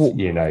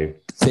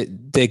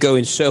 They're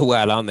going so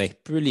well, aren't they?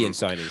 Brilliant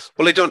signings.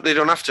 Well, they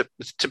don't have to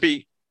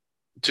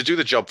do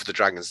the job for the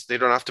Dragons. They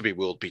don't have to be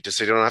world beaters.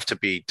 They don't have to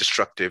be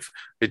destructive.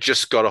 They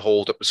just got to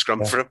hold up the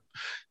scrum for them.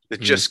 They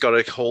just got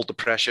to hold the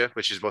pressure,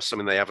 which is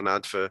something they haven't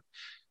had for.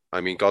 I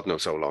mean, God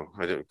knows how long.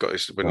 I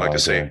wouldn't like to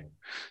say.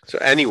 So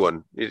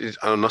anyone,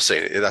 I'm not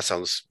saying that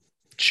sounds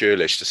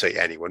churlish to say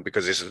anyone,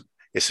 because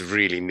it's a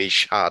really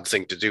niche, hard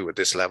thing to do at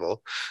this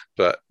level.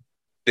 But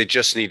they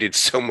just needed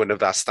someone of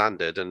that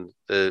standard, and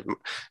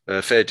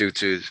fair due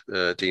to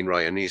Dean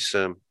Ryan, he's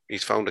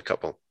found a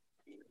couple.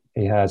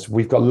 He has.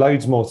 We've got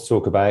loads more to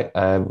talk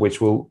about,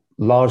 which will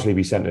largely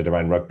be centred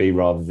around rugby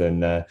rather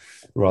than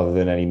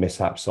any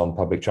mishaps on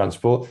public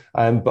transport.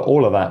 But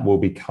all of that will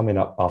be coming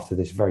up after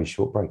this very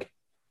short break.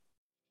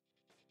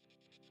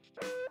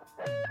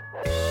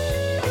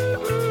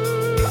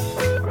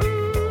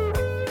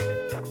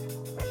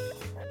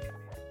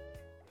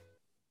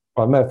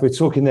 Right, Murph, we're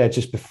talking there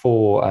just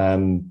before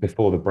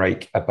the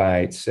break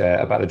about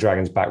the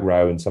Dragons' back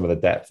row and some of the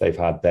depth they've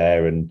had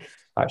there, and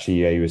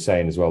actually, you were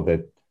saying as well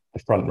that the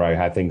front row,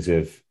 how things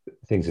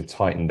have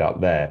tightened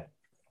up there.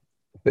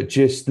 But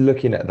just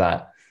looking at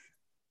that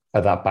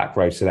back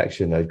row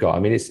selection they've got, I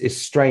mean, it's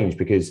strange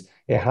because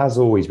it has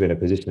always been a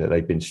position that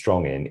they've been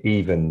strong in,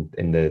 even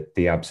in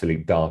the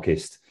absolute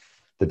darkest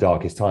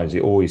times.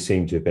 It always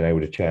seemed to have been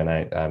able to churn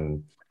out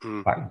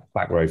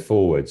back row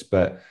forwards,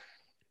 but.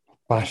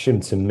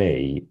 Basham, to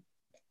me,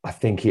 I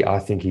think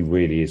he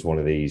really is one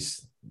of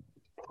these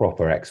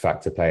proper X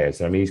Factor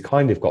players. I mean, he's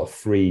kind of got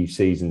 3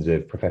 seasons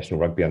of professional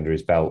rugby under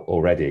his belt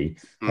already.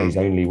 And he's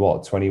only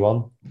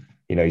 21.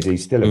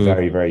 He's still a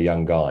very, very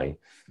young guy.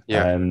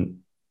 Yeah. And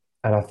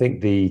I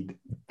think the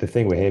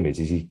thing with him is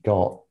he's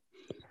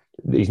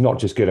not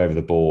just good over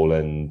the ball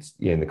and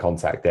in the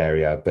contact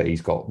area, but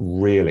he's got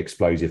real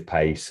explosive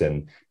pace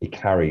and he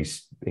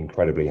carries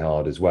incredibly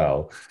hard as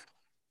well.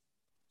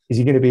 Is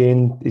he going to be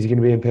in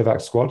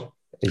Pivac's squad?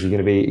 Is he going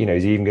to be,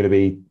 is he even going to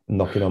be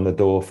knocking on the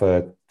door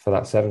for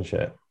that 7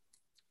 shirt?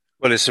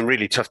 Well, there's some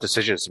really tough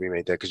decisions to be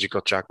made there because you've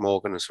got Jack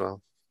Morgan as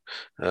well.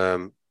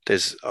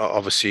 There's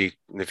obviously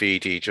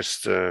Navidi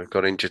just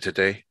got injured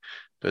today,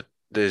 but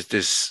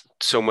there's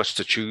so much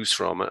to choose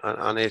from,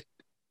 and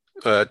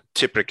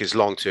Tipperick is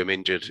long-term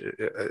injured.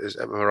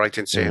 Am I right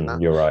in saying that?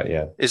 You're right.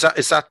 Yeah. Is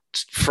that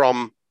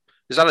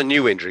a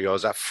new injury, or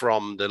is that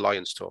from the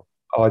Lions tour?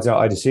 Oh,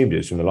 I'd assumed it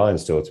was from the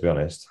Lions tour, to be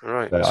honest. All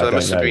right. So that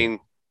must have been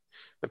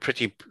a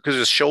pretty, because it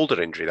was a shoulder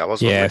injury, that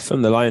wasn't it? Yeah,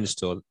 from the Lions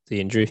tour, the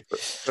injury.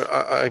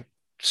 I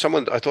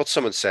thought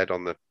someone said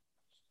on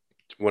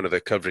one of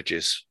the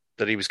coverages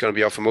that he was going to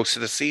be out for most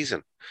of the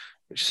season,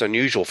 which is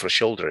unusual for a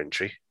shoulder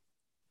injury.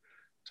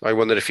 So I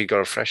wondered if he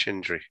got a fresh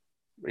injury,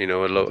 a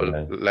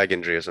leg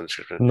injury or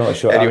something. I'm not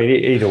sure. Anyway, I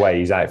mean, either way,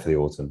 he's out for the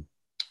autumn.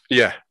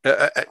 Yeah,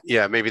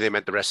 maybe they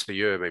meant the rest of the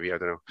year. Maybe, I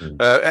don't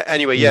know.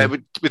 Anyway,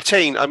 with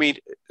Tain, I mean,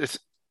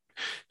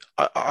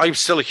 I'm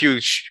still a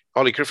huge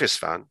Ollie Griffiths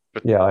fan,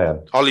 but I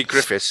am. Ollie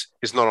Griffiths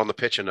is not on the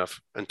pitch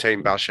enough, and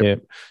Tain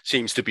Basham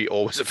seems to be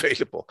always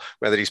available,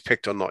 whether he's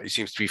picked or not. He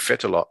seems to be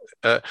fit a lot.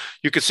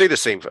 You could say the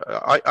same.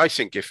 I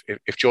think if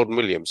Jordan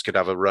Williams could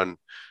have a run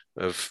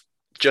of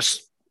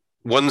just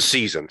one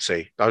season,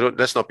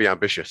 let's not be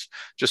ambitious,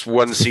 just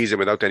one season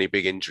without any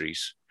big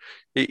injuries.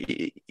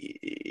 I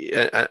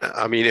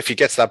mean, if he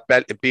gets that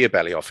beer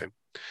belly off him,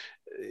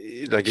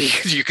 like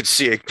you could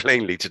see it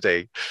plainly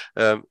today.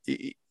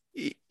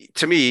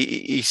 To me,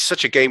 he's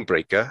such a game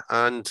breaker,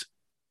 and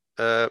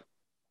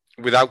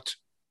without,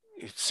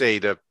 say,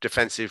 the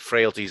defensive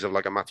frailties of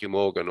like a Matthew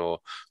Morgan or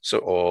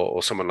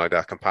someone like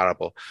that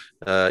comparable,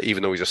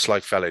 even though he's a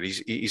slight fella,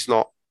 he's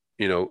not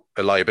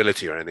a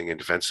liability or anything in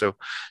defence. So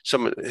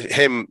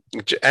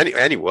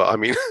anyone, I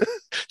mean,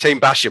 Tame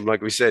Basham,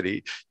 like we said,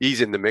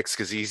 he's in the mix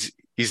because he's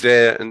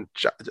there and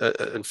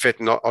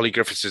fit. Not Ollie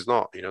Griffiths is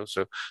not,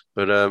 So,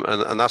 but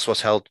and that's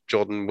what's held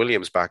Jordan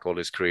Williams back all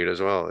his career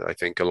as well. I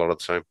think a lot of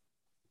the time.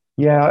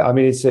 Yeah, I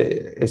mean, it's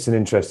an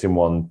interesting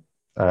one,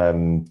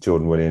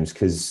 Jordan Williams,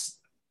 because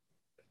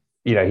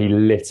he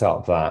lit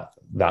up that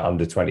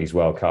under-20s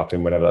World Cup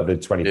in whenever the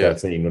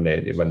 2013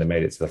 when they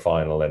made it to the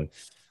final, and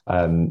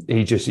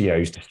he just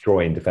he's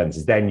destroying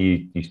defences. Then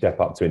you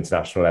step up to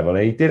international level,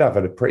 and he did have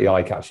a pretty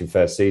eye-catching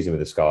first season with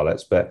the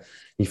Scarlets, but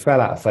he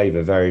fell out of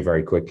favour very,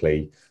 very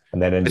quickly.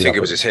 And then I think it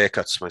was his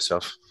haircuts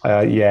myself.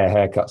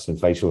 Haircuts and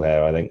facial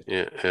hair. I think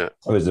I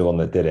was the one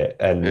that did it,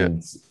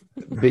 and.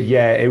 But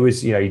it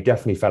was, he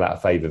definitely fell out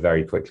of favour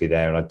very quickly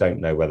there. And I don't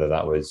know whether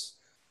that was,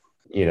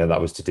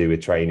 that was to do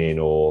with training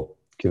or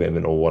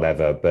commitment or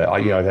whatever. But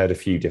I heard a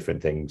few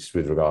different things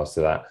with regards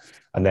to that.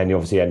 And then you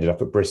obviously ended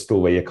up at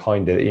Bristol, where you're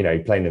kind of,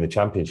 playing in the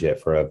Championship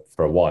for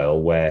a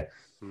while, where,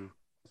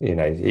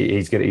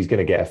 he's going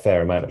to get a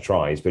fair amount of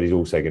tries, but he's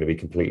also going to be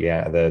completely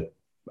out of the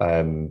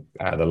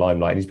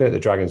limelight. And he's been at the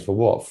Dragons for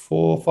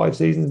 4 or 5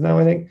 seasons now,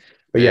 I think.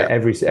 But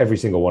every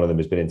single one of them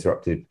has been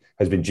interrupted.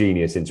 Has been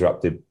Genius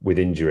interrupted with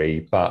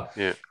injury, but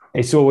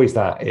it's always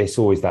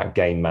that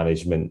game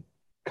management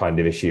kind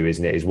of issue,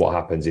 isn't it? Is what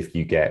happens if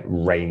you get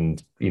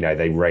rained,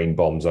 they rain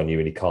bombs on you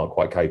and you can't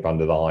quite cope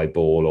under the high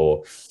ball,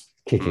 or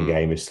kicking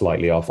game is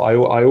slightly off. I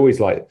always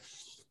like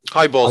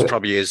high ball's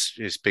probably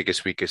his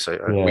biggest weakness,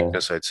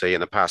 I'd say, in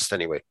the past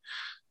anyway.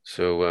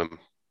 So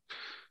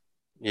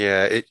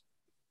it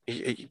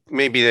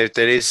maybe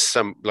there is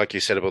some, like you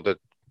said about the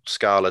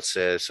Scarlets,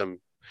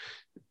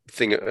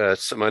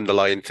 some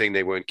underlying thing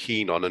they weren't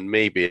keen on, and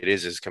maybe it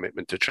is his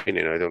commitment to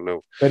training. I don't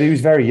know. But he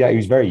was very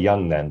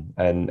young then,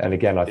 and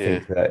again, I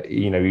think that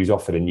he was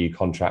offered a new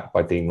contract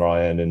by Dean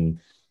Ryan, and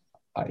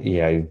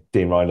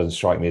Dean Ryan doesn't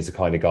strike me as the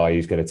kind of guy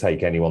who's going to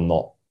take anyone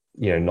not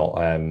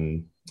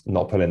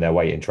pulling their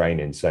weight in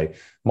training. So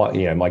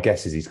my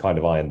guess is he's kind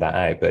of ironed that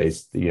out. But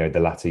it's the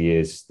latter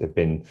years have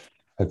been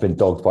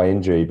dogged by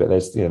injury, but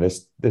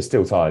there's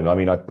still time. I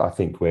mean, I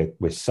think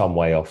we're some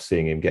way off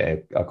seeing him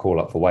get a call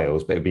up for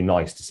Wales, but it'd be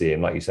nice to see him,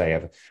 like you say,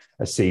 have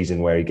a season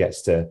where he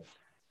gets to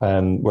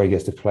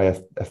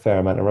play a fair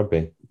amount of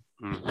rugby.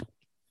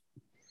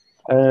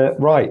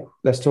 Right,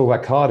 let's talk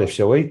about Cardiff,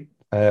 shall we?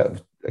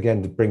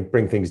 Again, to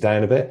bring things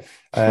down a bit.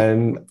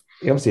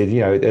 Obviously,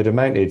 it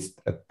amounted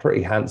a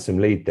pretty handsome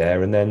lead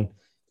there, and then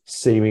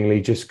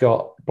seemingly just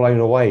got blown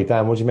away.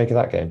 Dan, what do you make of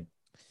that game?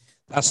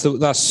 That's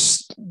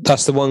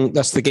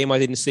the game I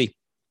didn't see.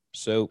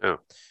 So,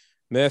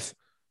 Murph.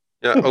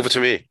 Yeah, over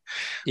to me.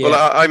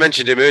 Well, I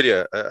mentioned him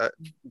earlier.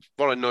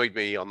 What annoyed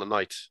me on the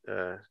night,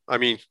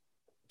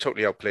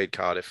 totally outplayed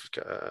Cardiff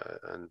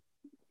and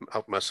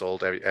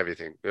outmuscled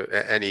everything.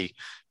 Any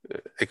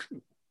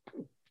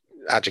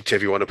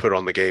adjective you want to put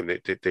on the game,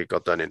 they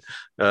got done in.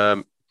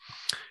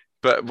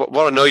 But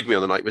what annoyed me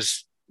on the night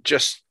was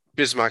just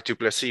Bismarck du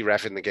Plessis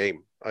reffing the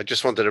game. I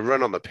just wanted to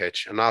run on the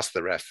pitch and ask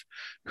the ref,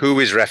 who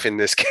is reffing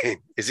this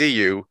game? Is he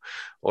you,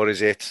 or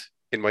is it,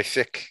 in my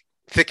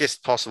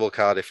thickest possible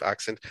Cardiff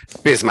accent,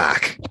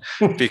 Bismarck?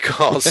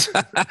 Because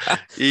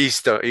he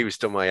was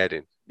done my head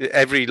in.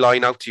 Every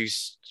line out,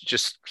 he's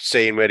just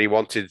saying where he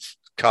wanted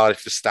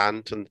Cardiff to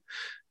stand, and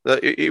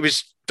he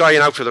was dying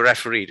out for the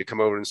referee to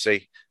come over and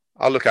say,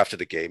 "I'll look after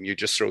the game. You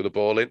just throw the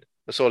ball in."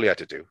 That's all he had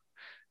to do.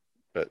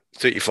 But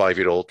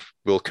 35-year-old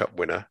World Cup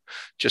winner,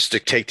 just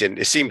dictating.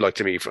 It seemed like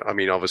to me,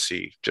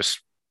 obviously,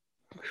 just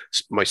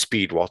my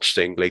speed watch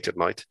thing late at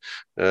night.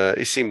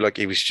 It seemed like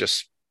he was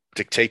just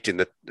dictating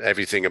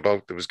everything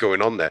about that was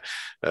going on there.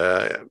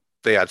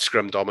 They had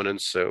scrum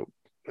dominance,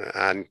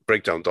 and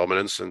breakdown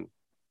dominance, and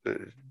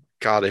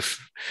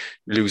Cardiff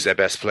lose their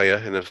best player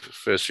in the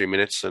first 3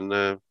 minutes, and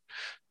that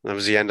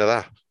was the end of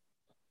that.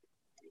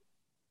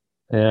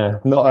 Yeah,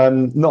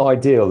 not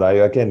ideal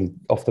though. Again,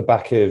 off the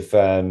back of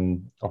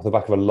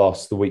a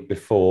loss the week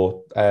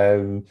before.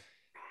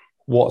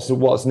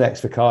 What's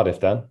next for Cardiff,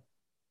 Dan?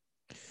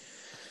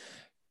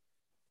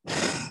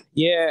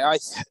 Yeah,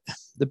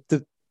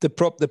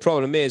 the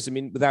problem is,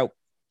 without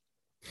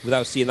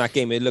seeing that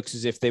game, it looks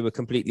as if they were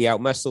completely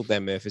outmuscled.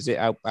 Then, Murph, is it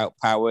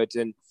outpowered?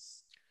 And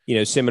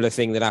similar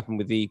thing that happened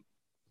with the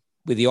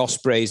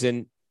Ospreys.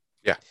 And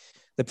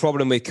the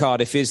problem with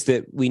Cardiff is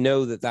that we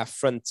know that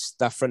front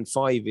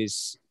five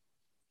is,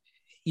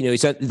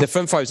 the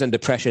front five is under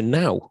pressure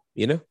now.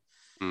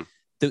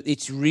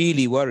 It's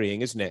really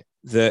worrying, isn't it?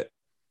 That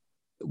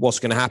what's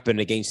going to happen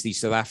against these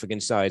South African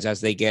sides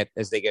as they get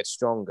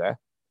stronger.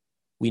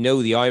 We know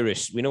what the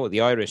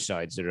Irish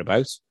sides are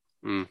about,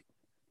 and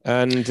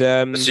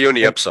that's the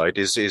only upside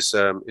is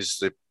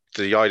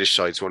the Irish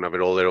sides won't have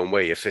it all their own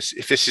way. If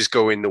this is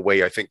going the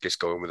way I think it's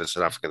going with the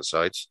South African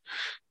sides,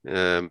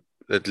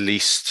 at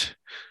least.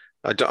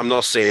 I'm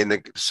not saying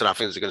the South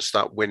Africans are going to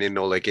start winning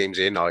all their games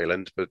in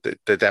Ireland, but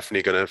they're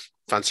definitely going to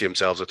fancy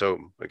themselves at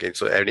home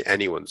against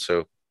anyone.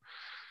 So,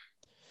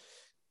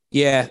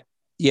 yeah,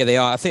 they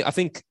are. I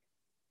think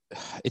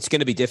it's going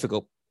to be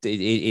difficult.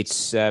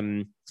 It's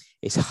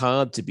it's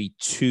hard to be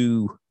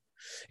too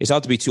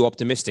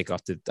optimistic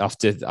after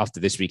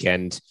this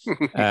weekend.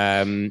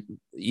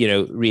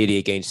 Really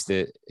against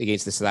the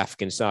South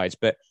African sides,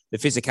 but the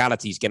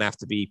physicality is going to have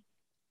to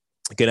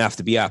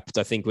be upped.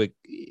 I think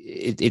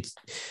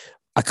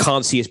I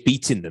can't see us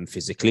beating them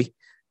physically,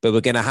 but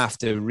we're going to have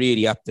to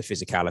really up the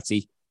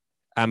physicality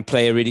and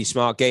play a really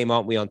smart game,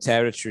 aren't we, on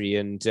territory,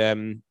 and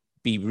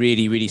be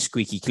really, really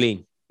squeaky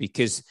clean,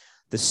 because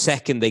the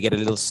second they get a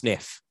little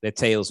sniff, their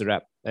tails are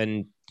up.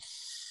 And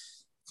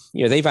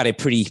they've had it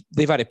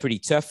pretty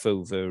tough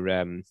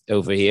over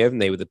here, haven't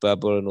they, with the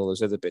bubble and all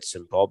those other bits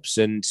and bobs.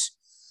 And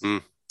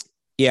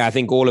I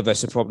think all of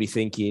us are probably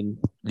thinking,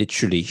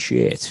 literally,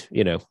 shit.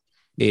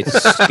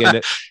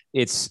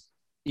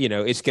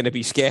 It's gonna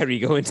be scary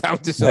going down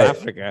to South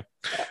Africa.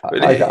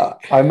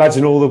 I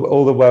imagine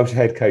all the Welsh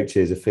head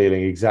coaches are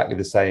feeling exactly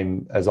the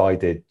same as I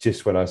did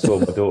just when I saw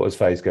my daughter's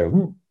face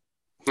go,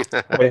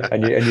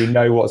 and you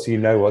know what's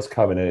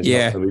coming, and it's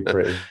not going to be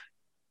pretty.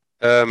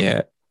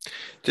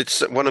 Did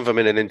one of them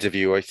in an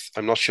interview?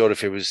 I'm not sure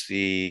if it was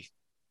the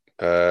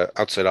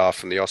outside half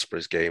from the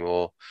Ospreys game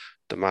or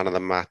the man of the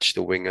match,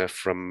 the winger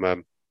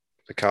from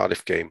the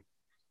Cardiff game.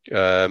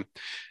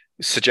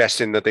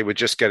 Suggesting that they were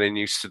just getting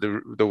used to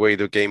the way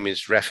the game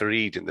is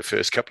refereed in the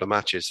first couple of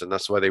matches, and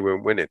that's why they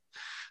weren't winning.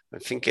 I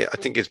think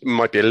it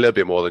might be a little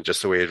bit more than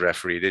just the way it's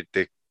refereed.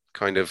 They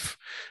kind of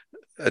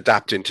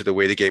adapting to the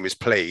way the game is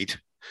played,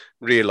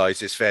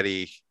 realise it's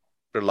very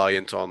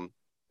reliant on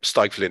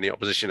stifling the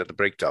opposition at the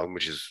breakdown,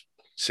 which is,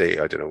 say,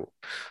 I don't know,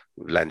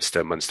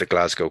 Leinster, Munster,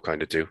 Glasgow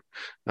kind of do,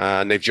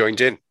 and they've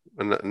joined in.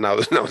 And now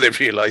they've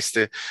realised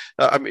it.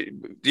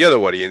 The other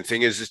worrying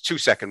thing is there's 2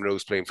 second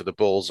rows playing for the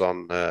Bulls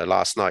on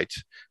last night.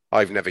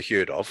 I've never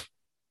heard of,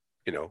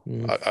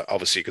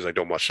 obviously because I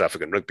don't watch South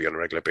African rugby on a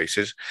regular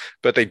basis.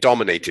 But they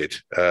dominated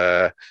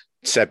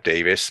Seb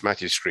Davis,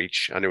 Matthew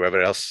Screech, and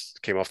whoever else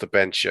came off the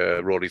bench.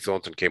 Rory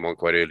Thornton came on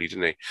quite early,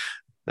 didn't he?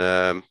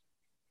 And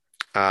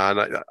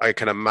I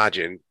can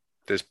imagine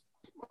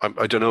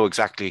I don't know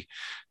exactly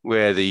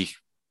where the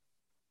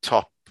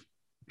top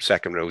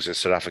second rows in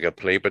South Africa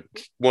play, but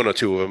 1 or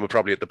 2 of them are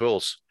probably at the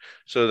Bulls.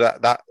 So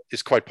that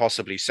is quite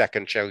possibly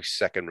second choice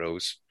second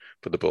rows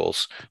for the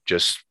Bulls,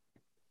 just,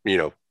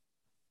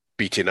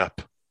 beating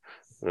up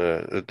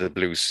the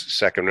Blues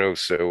second row.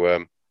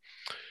 So,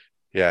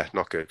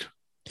 not good.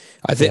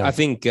 I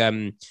think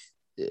the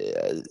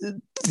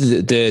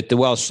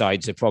Welsh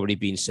sides have probably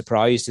been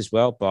surprised as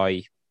well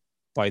by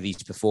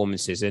these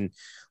performances. And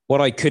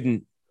what I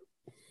couldn't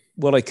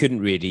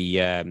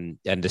really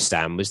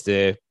understand was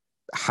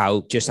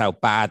how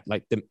bad,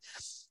 like the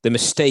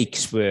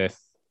mistakes were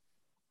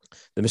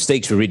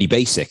really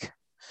basic.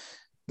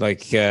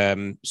 Like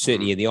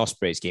certainly in the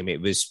Ospreys game, it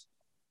was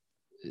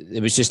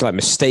just like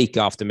mistake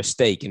after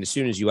mistake, and as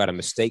soon as you had a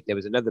mistake, there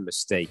was another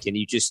mistake, and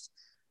you just,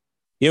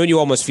 when you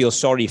almost feel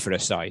sorry for a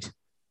side.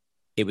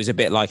 It was a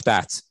bit like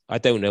that. I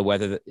don't know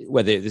whether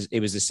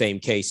it was the same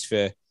case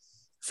for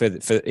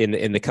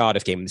in the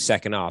Cardiff game in the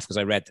second half, because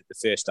I read that the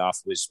first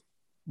half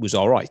was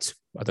all right.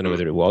 I don't know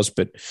whether it was,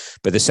 but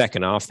the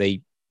second half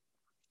they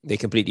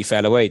completely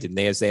fell away, didn't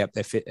they? As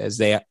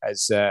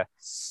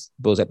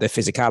Bulls up their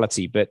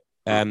physicality. But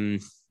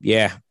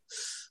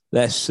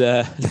let's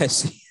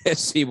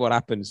see what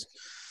happens.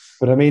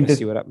 But I mean,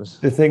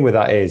 the thing with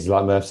that is,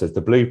 like Murph says,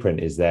 the blueprint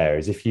is there.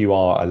 Is if you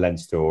are a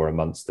Leinster or a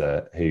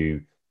Munster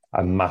who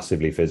are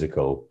massively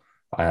physical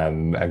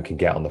and can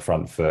get on the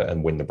front foot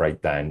and win the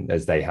breakdown,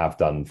 as they have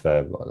done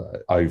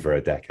for over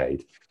a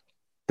decade.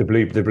 The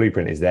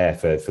blueprint is there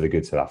for the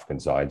good South African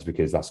sides,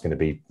 because that's going to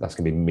be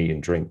meat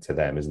and drink to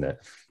them, isn't it?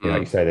 Like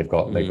you say, they've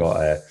got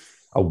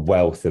a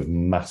wealth of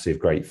massive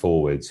great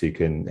forwards who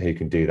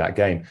can do that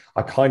game.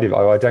 I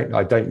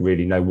don't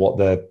really know what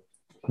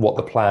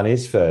the plan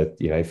is for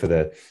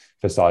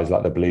sides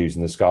like the Blues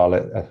and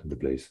the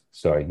Blues.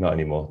 Sorry, not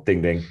anymore.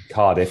 Ding ding.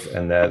 Cardiff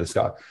and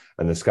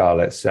the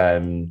Scarlets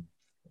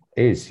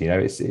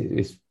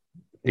it's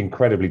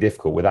incredibly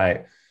difficult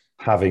without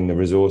having the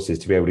resources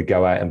to be able to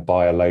go out and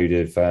buy a load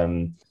of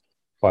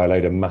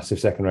massive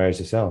second rows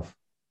yourself.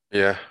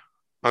 Yeah,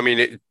 I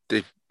mean,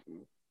 the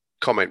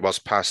comment was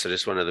passed that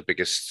it's one of the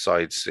biggest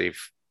sides they've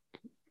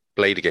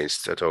played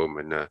against at home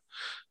at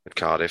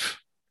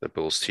Cardiff, the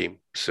Bulls team.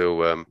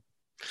 So it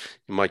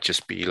might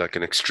just be like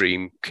an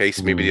extreme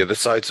case. Maybe the other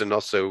sides are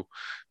not so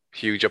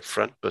huge up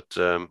front, but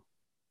I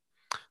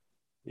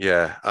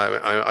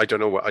don't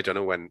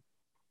know when.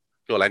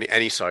 Well,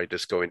 any side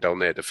that's going down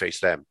there to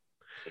face them.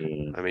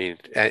 I mean,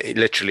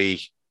 literally,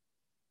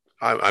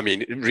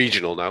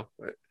 regional now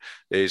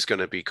is going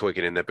to be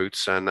quickening in their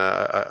boots, and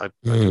I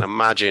can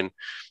imagine.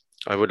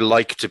 I would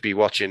like to be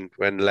watching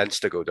when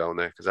Leinster go down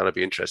there, because that'll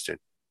be interesting.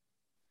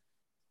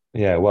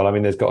 Yeah, well, I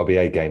mean, there's got to be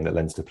a game that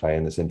Leinster play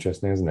in that's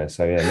interesting, isn't there?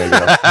 So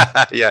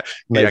yeah,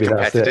 maybe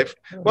competitive.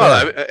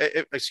 Well,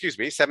 excuse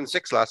me,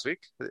 7-6 last week.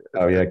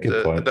 Oh yeah,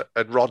 good point.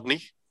 At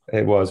Rodney.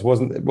 It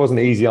wasn't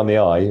easy on the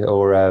eye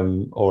or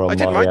on. I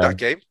didn't mind that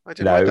game.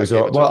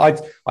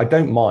 I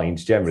don't mind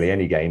generally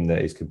any game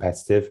that is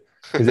competitive.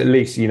 because at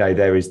least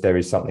there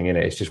is something in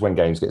it. It's just when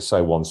games get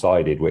so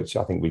one-sided, which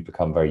I think we've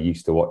become very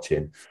used to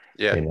watching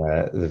in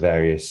the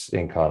various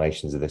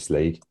incarnations of this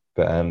league.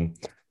 But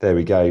there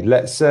we go.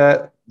 Let's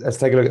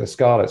take a look at the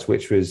Scarlets,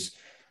 which was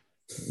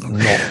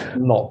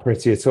not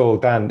pretty at all.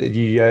 Dan,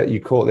 you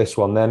caught this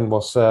one then.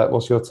 What's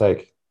your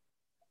take?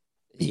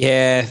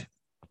 Yeah,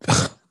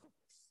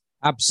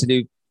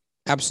 absolute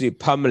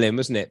pummeling,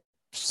 wasn't it?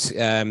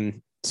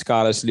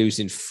 Scarlets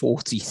losing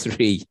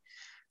 43-13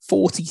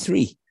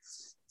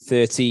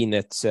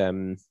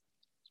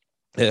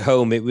 at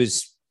home.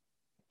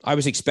 I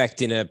was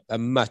expecting a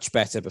much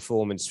better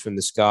performance from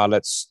the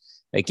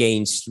Scarlets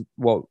against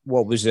what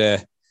was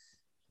a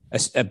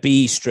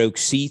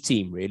B/C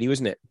team, really,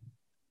 wasn't it?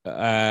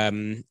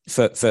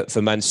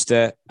 For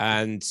Munster,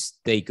 and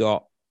they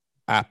got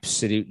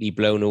absolutely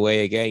blown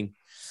away again.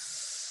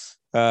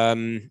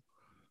 They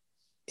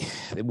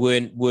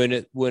weren't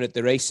at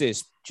the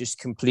races, just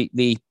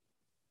completely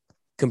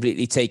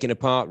taken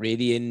apart,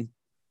 really, in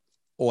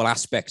all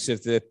aspects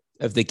of the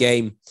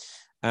game.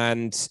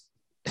 And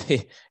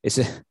it's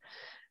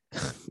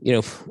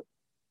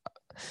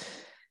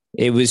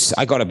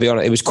I got to be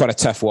honest, it was quite a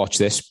tough watch,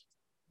 this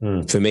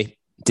for me.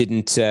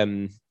 Didn't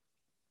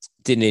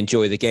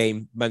enjoy the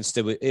game.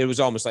 Munster, it was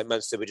almost like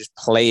Munster were just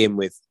playing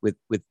with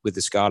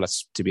the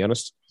Scarlets, to be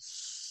honest.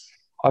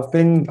 I've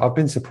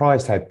been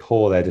surprised how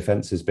poor their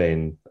defence has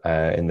been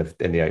in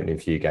the opening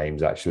few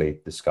games, actually,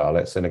 the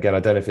Scarlets. And again,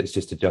 I don't know if it's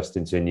just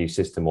adjusting to a new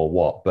system or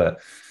what,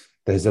 but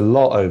there's a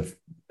lot of,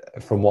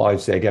 from what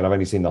I've seen, again, I've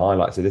only seen the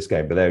highlights of this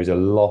game, but there is a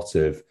lot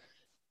of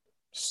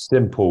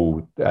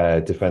simple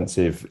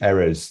defensive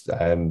errors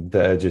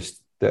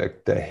that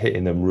are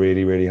hitting them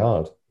really, really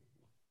hard.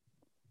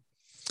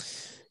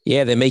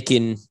 Yeah, they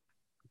made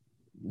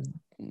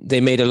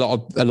a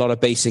lot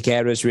of basic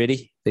errors.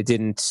 Really, they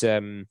didn't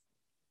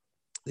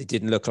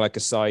look like a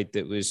side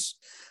that was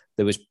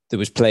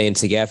playing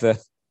together.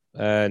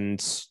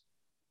 And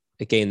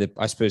again,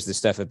 I suppose the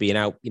stuff of being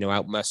out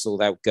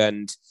muscled,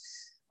 outgunned,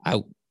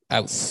 out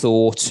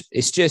thought.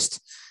 It's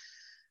just,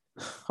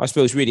 I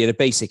suppose, really at a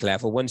basic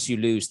level, once you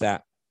lose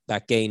that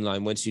gain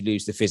line, once you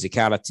lose the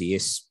physicality,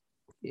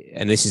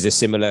 and this is a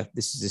similar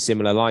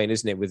line,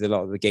 isn't it? With a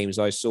lot of the games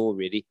I saw,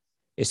 really.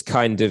 It's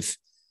kind of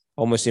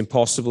almost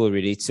impossible,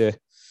 really, to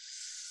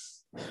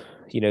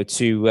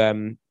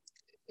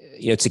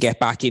get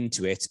back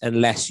into it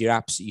unless you're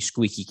absolutely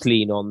squeaky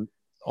clean on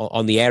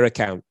the error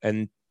count.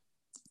 And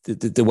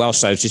the Welsh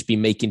side has just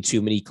been making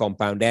too many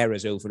compound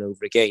errors over and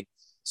over again,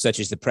 such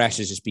as the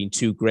pressure's just been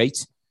too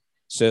great.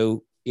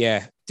 So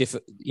yeah,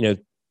 a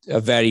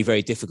very,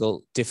 very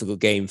difficult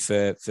game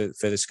for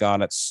the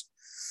Scarlets.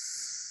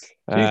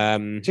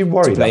 Do you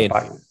worry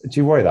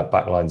that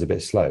back line's a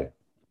bit slow?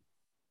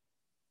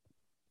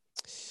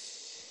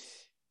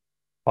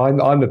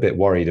 I'm a bit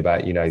worried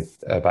about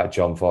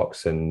John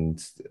Fox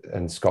and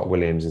Scott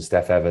Williams and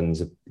Steph Evans,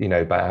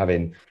 about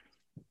having,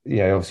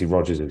 obviously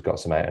Rogers has got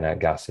some out and out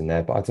gas in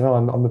there, but I don't know,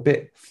 I'm a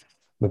bit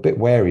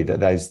wary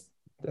that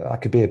I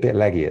could be a bit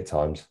leggy at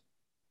times.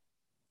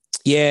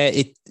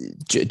 Yeah,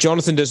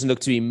 Jonathan doesn't look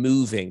to be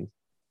moving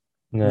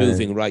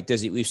right,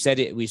 does it? We've said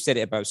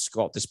it about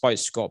Scott, despite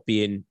Scott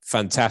being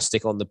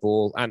fantastic on the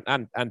ball, and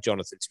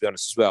Jonathan, to be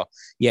honest, as well.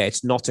 Yeah,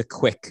 it's not a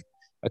quick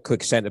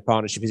centre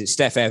partnership. Is it?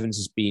 Steph Evans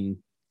has been,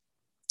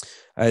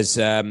 as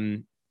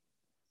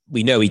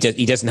we know, he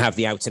doesn't have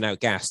the out and out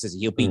gas, does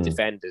he? He'll beat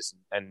defenders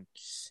and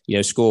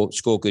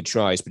score good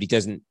tries, but he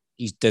doesn't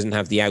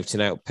have the out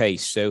and out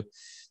pace. So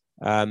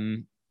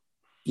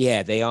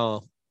they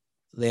are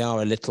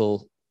a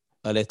little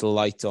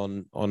light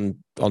on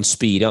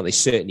speed, aren't they?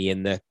 Certainly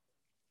in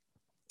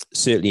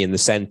the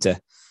centre.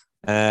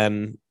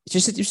 It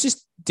was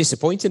just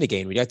disappointing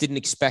again, really. I didn't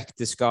expect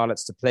the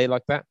Scarlets to play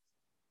like that.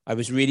 I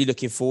was really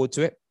looking forward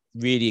to it,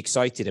 really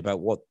excited about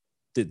what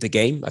the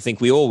game. I think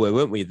we all were,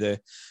 weren't we,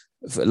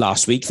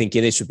 last week,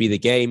 thinking this would be the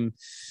game,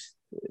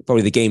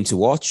 probably the game to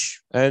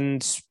watch,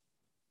 and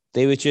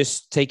they were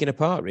just taken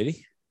apart,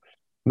 really.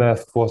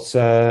 Murph, what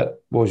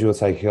was your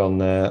take on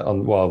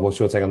what's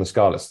your take on the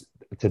Scarlets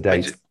to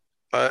date?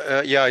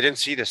 I didn't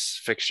see this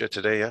fixture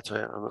today yet.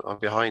 I'm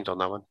behind on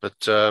that one, but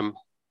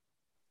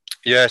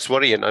it's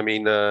worrying. I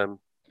mean,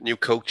 new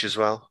coach as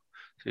well.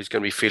 He's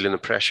going to be feeling the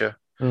pressure.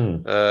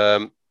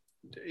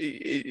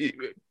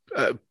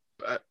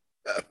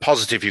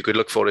 Positive you could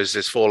look for is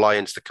there's 4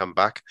 Lions to come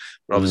back,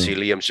 but obviously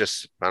Liam's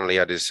just apparently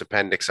had his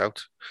appendix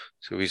out,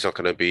 so he's not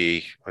going to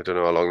be, I don't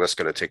know how long that's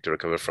going to take to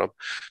recover from.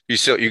 You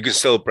can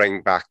still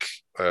bring back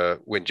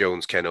Wyn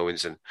Jones, Ken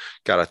Owens and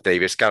Gareth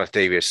Davies.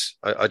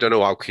 I don't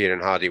know how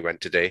Kieran Hardy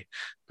went today,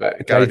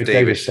 but Gareth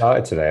Davies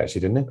started today, actually,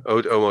 didn't he?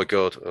 Oh my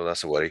God,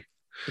 that's a worry.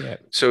 Yeah.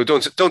 So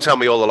don't tell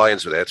me all the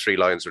Lions were there. 3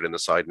 Lions were in the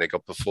side and they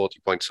got 40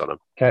 points on them.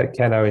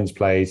 Ken Owens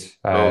played.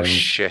 Oh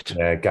shit!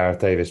 Yeah, Gareth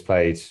Davies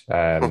played.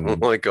 Oh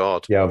my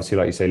God! Yeah, obviously,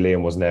 like you say,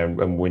 Liam wasn't there,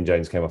 and Wyn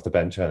Jones came off the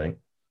bench, I think.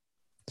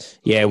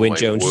 Yeah, Wyn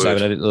Jones was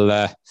having a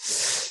little.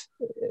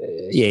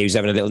 He was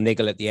having a little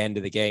niggle at the end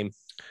of the game.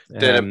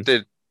 On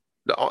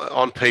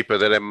paper,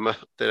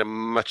 they're a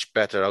much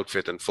better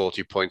outfit than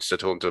 40 points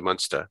at home to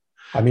Munster.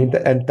 I mean,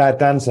 and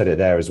Dan said it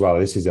there as well.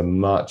 This is I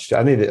mean,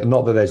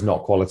 not that there's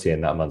not quality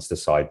in that Munster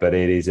side, but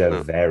it is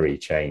a very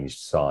changed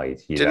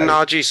side. Didn't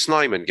RG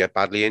Snyman get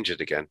badly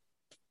injured again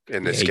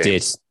in this game? He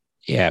did.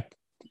 Yeah.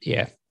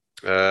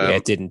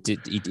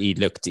 He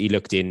looked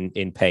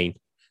in pain,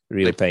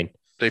 real pain.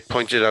 They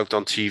pointed out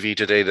on TV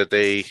today that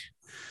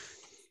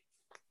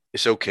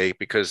it's okay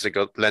because they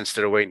got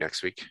Leinster away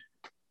next week.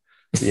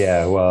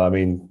 Yeah, well, I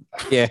mean,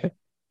 yeah.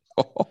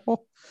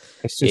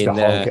 It's just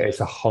it's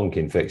a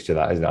honking fixture,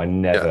 that, isn't it? I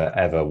never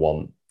ever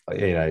want,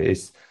 you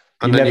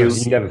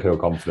never feel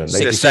confident.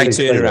 The second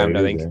turnaround,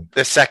 I think.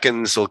 The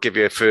seconds will give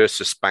you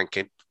first a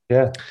spanking.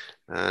 Yeah.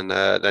 And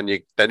then you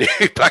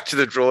back to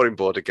the drawing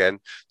board again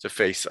to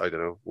face, I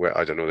don't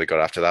know they got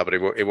after that, but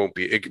it won't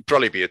be, it could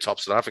probably be a top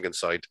South African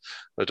side,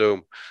 a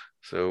dome.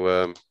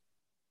 So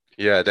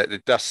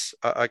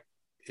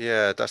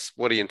that's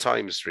worrying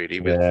times really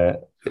with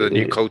the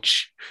new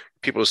coach.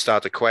 People will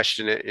start to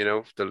question it,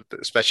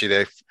 especially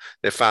their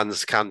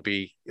fans can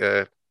be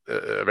a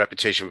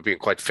reputation for being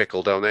quite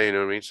fickle down there, you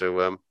know what I mean?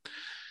 So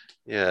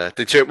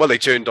they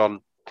turned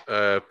on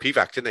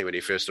Pivac, didn't they, when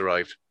he first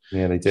arrived?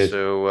 Yeah, they did.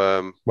 So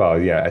a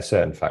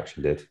certain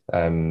faction did.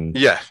 And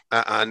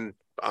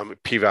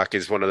Pivac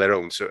is one of their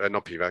own. So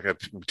not Pivac,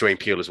 Dwayne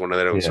Peel is one of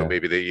their own. Yeah. So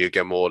maybe you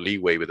get more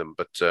leeway with them,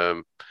 but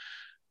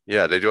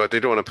they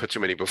don't want to put too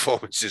many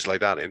performances like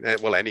that in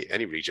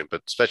any region,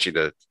 but especially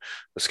the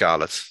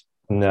Scarlets.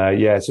 No,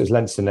 so it's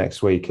Leinster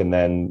next week, and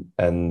then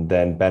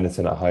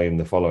Benetton at home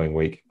the following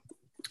week.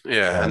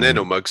 Yeah, and they're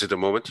no mugs at the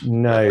moment.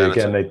 No,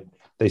 again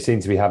they seem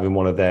to be having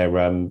one of their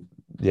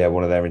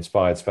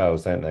inspired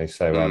spells, don't they?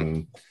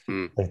 So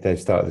they've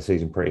started the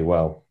season pretty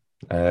well.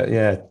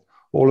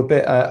 All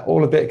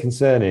a bit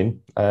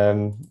concerning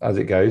as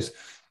it goes.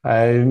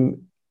 I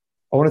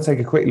want to take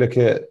a quick look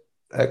at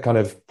kind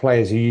of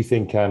players who you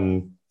think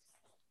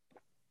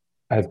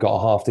have got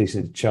a half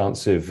decent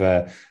chance of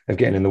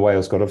getting in the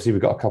Wales squad. Obviously,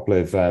 we've got a couple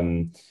of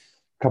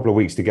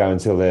weeks to go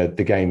until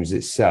the games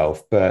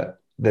itself,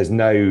 but there's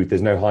no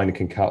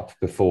Heineken Cup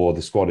before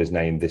the squad is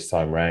named this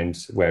time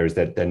round, whereas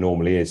there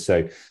normally is.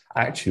 So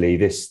actually,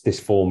 this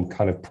form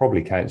kind of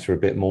probably counts for a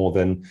bit more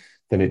than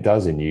it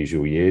does in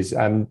usual years.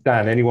 Dan,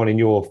 anyone in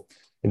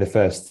the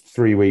first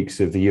 3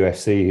 weeks of the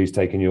UFC who's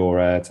taken your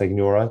eye?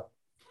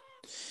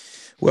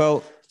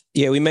 Well,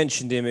 yeah, we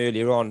mentioned him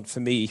earlier on.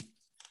 For me,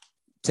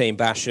 Taine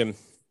Basham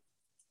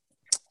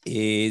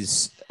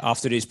is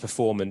after his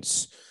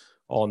performance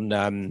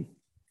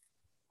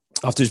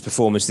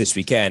this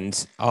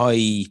weekend.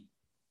 I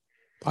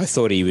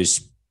thought he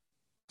was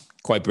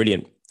quite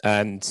brilliant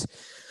and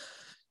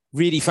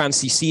really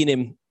fancy seeing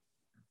him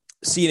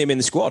in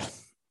the squad.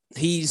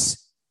 He's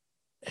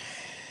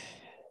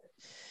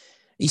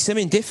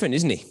something different,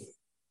 isn't he?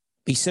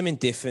 He's something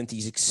different.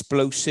 He's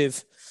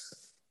explosive,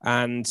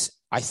 and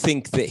I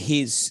think that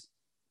he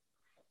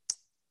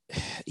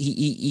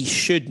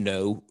should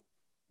know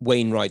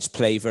Wainwright's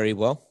play very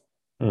well.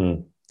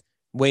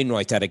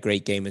 Wainwright had a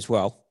great game as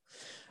well,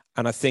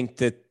 and I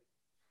think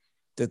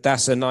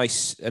that's a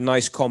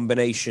nice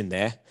combination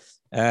there.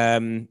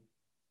 Well,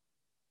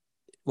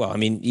 I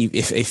mean,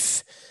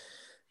 if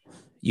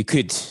we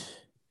could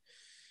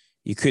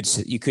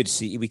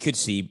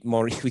see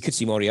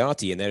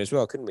Moriarty in there as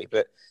well, couldn't we?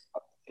 But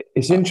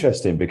it's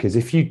interesting because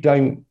if you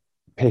don't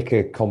pick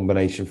a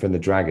combination from the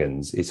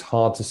Dragons, it's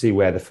hard to see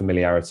where the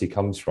familiarity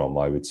comes from,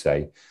 I would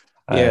say.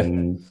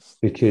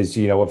 Because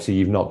obviously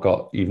you've not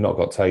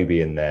got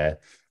Toby in there,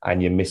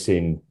 and you're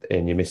missing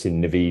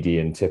Navidi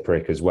and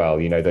Tipperick as well.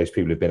 Those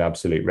people have been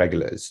absolute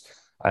regulars,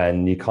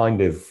 and you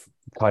kind of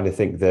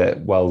think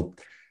that, well,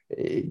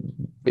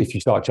 if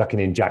you start chucking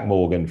in Jack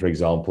Morgan, for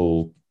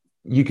example,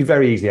 you could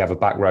very easily have a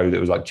back row that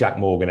was like Jack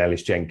Morgan,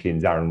 Ellis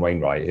Jenkins, Aaron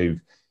Wainwright, who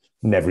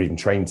never even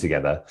trained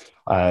together,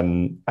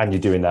 and you're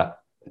doing that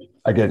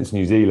against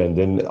New Zealand.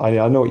 And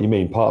I know what you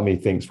mean. Part of me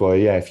thinks, well,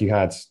 yeah, if you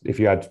had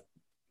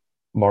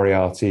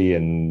Moriarty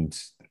and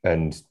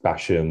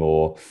Basham,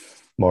 or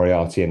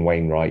Moriarty and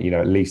Wainwright,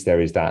 at least there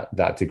is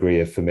that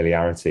degree of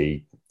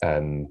familiarity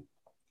in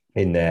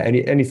there.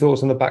 Any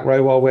thoughts on the back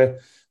row while we're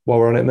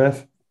on it,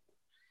 Murph?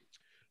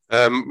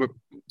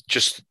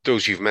 Just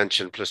those you've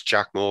mentioned, plus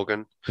Jack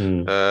Morgan.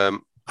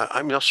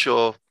 I'm not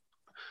sure.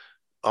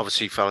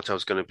 Obviously,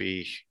 Faletau's going to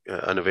be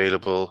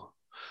unavailable.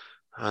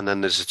 And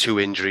then there's the 2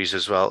 injuries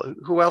as well.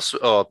 Who else?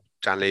 Oh,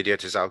 Dan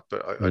Ladiet is out,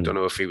 but I don't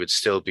know if he would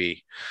still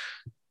be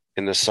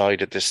in the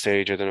side at this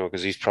stage. I don't know,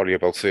 because he's probably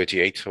about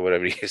 38 or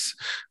whatever he is.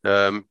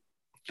 And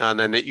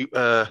then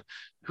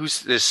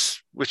who's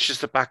this? Which is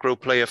the back row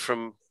player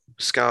from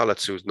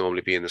Scarlets who would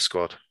normally be in the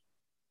squad? I'm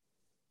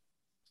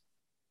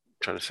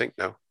trying to think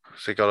now.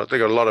 They got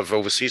a lot of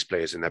overseas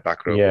players in their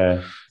back row.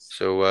 Yeah.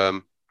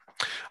 So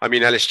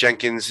Ellis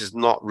Jenkins is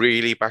not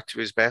really back to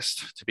his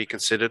best to be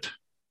considered.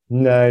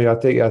 No, I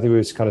think we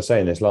were kind of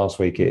saying this last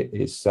week.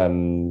 It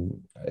seems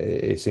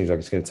like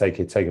it's going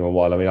to take him a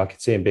while. I mean, I could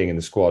see him being in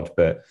the squad,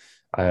 but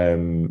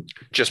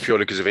just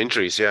purely because of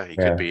injuries. Yeah, he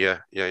could be. Yeah.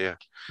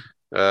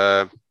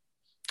 The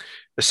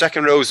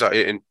second rows are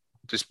in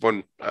this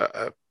one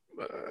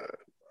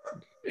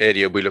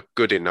area we look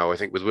good in now. I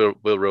think with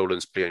Will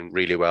Rowlands playing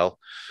really well,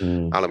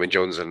 Alan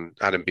Wynne-Jones and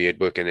Adam Beard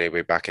working their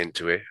way back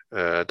into it.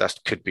 That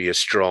could be a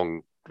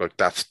strong, like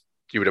that's,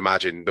 you would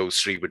imagine those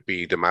three would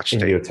be the match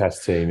team. Your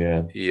test team,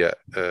 yeah. Yeah.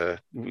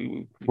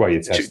 Well,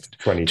 you test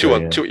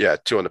 22.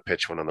 Two on the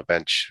pitch, one on the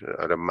bench.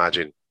 I'd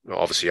imagine,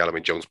 obviously, Alan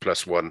Wynne-Jones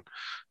plus one,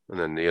 and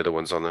then the other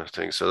one's on the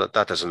thing. So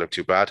that doesn't look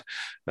too bad.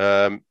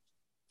 And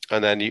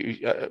then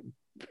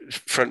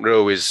front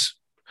row is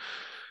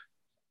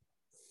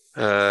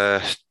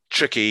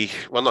tricky.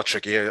 Well, not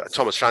tricky.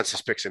 Thomas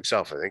Francis picks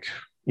himself, I think.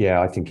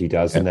 Yeah, I think he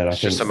does. And then it's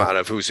just a matter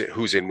of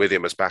who's in with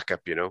him as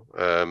backup, you know.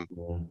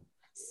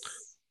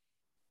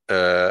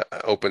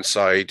 Open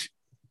side,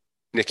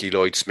 Nicky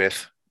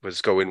Lloyd-Smith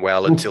was going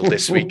well until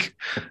this week.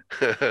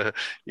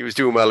 He was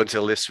doing well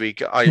until this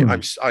week.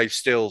 I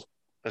still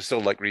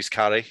like Rhys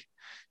Carey.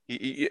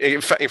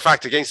 In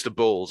fact, against the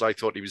Bulls, I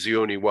thought he was the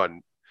only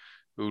one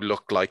who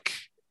looked like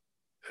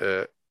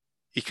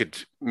he could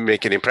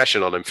make an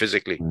impression on him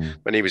physically.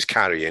 When he was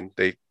carrying,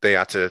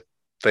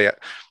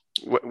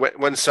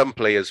 when some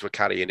players were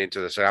carrying into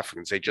the South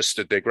Africans, they just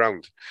stood their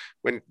ground.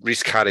 When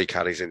Rhys Carey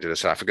carries into the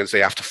South Africans, they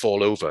have to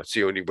fall over. It's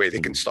the only way they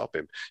can stop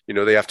him. You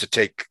know, they have to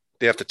take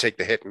the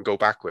hit and go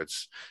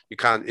backwards. You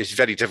can't. It's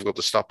very difficult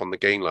to stop on the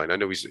gain line. I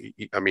know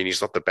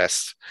he's not the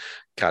best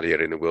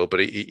carrier in the world, but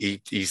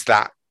he's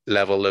that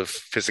level of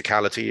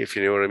physicality, if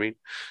you know what I mean.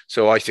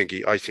 So I think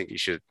he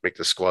should make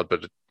the squad,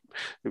 but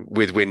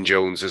with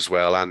Wynne-Jones as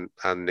well and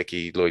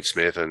Nicky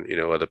Lloyd-Smith and, you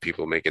know, other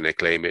people making their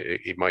claim,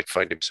 he might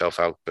find himself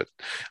out. But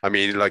I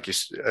mean, like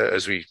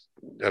as we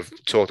have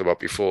talked about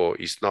before,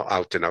 he's not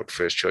out and out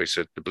first choice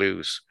at the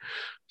Blues.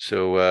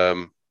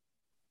 So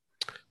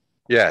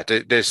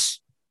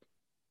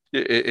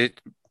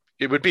it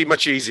would be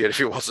much easier if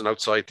it wasn't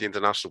outside the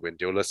international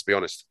window. Let's be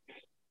honest.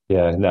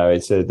 Yeah, no,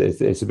 it's a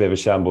bit of a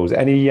shambles.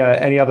 Any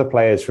other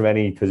players from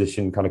any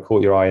position kind of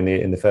caught your eye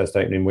in the first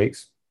opening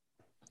weeks?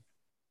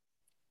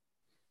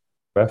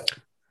 Beth?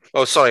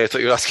 Oh, sorry, I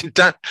thought you were asking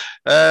Dan.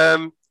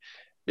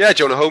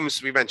 Jonah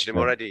Holmes, we mentioned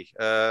him already.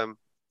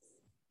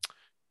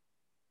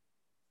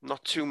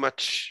 Not too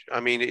much. I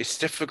mean, it's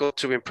difficult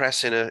to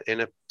impress in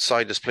a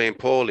side that's playing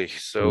poorly.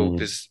 So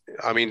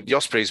the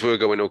Ospreys were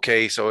going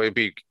okay, so it'd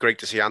be great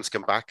to see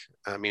Anscombe back.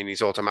 I mean,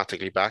 he's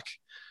automatically back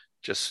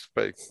just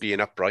by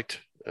being upright.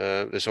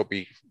 Let's hope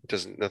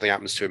nothing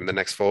happens to him in the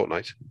next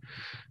fortnight.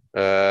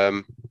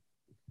 And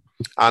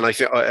I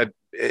think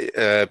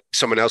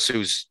someone else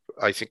who's,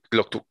 I think,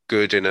 looked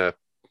good in a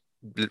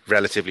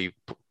relatively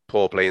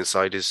poor playing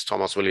side is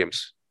Thomas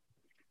Williams.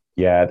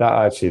 Yeah,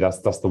 that's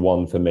the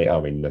one for me.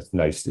 I mean, it's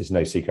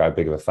no secret how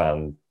big of a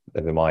fan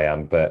of him I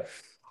am, but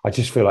I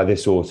just feel like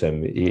this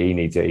autumn he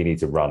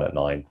needs a run at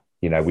 9.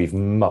 You know, we've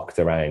mucked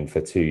around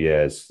for 2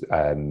 years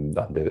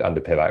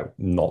under Pivac,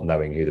 not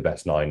knowing who the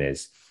best 9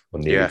 is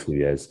on nearly 2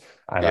 years,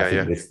 and I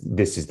think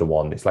this is the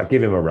one. It's like,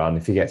 give him a run.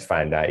 If he gets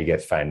found out, he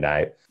gets found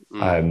out.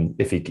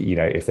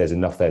 If there's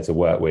enough there to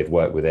work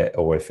with it,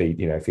 or if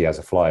he has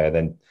a flyer,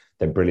 then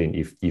brilliant.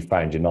 You've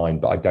found your 9.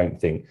 But I don't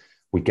think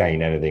we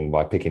gain anything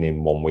by picking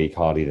him 1 week,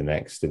 Hardy the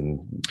next,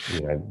 and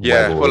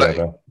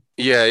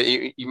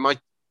you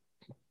might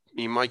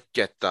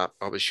get that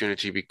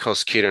opportunity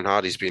because Kieran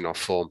Hardy's been off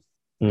form.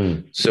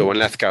 So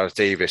unless Gareth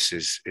Davis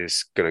is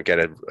going to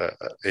get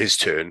his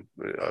turn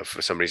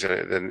for some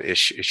reason, then it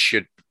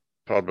should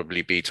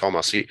probably be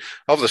Thomas.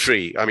 Of the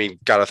three, I mean,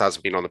 Gareth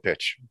hasn't been on the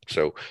pitch,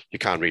 so you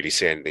can't really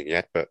say anything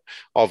yet. But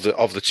of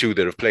the two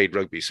that have played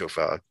rugby so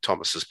far,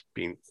 Thomas has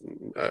been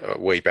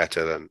way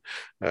better than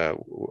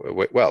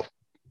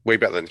way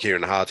better than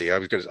Kieran Hardy.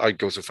 I'd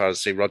go so far as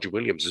to say Roger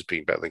Williams has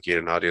been better than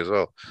Kieran Hardy as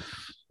well.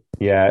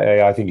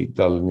 Yeah, I think,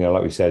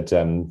 like we said,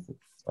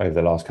 over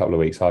the last couple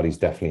of weeks, Hardy's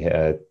definitely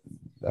hit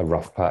a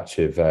rough patch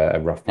of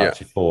of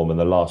form, and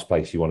the last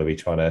place you want to be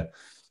trying to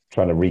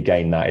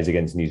regain that is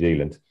against New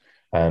Zealand.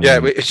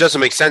 It doesn't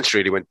make sense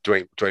really when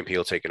Dwayne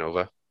Peel taking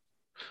over.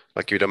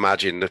 Like, you'd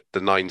imagine that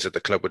the 9s at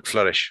the club would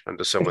flourish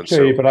under someone.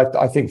 True, but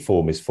I think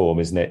form is form,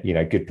 isn't it? You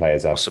know, good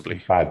players have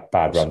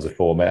bad runs of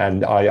form,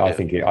 and I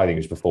think it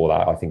was before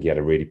that. I think he had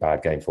a really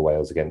bad game for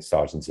Wales against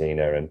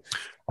Argentina, and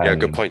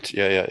good point.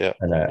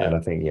 And I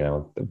think,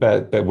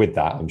 but with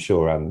that, I'm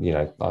sure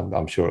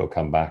I'm sure it'll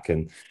come back,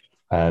 and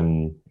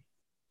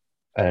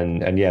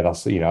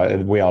that's,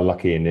 we are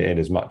lucky in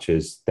as much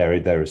as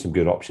there are some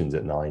good options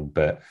at 9,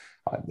 but.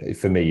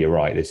 For me, you're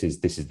right. This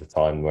is the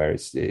time where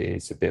it's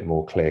a bit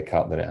more clear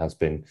cut than it has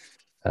been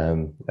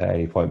at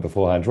any point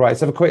beforehand. Right,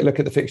 let's have a quick look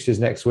at the fixtures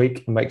next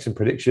week and make some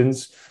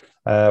predictions,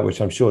 which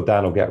I'm sure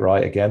Dan will get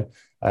right again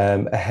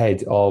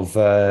ahead of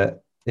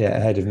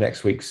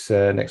next week's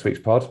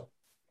pod.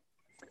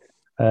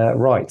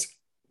 Right,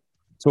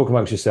 talk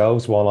amongst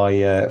yourselves while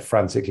I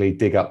frantically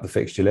dig up the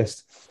fixture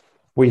list.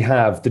 We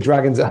have the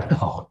Dragons.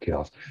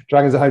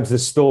 Dragons are home to the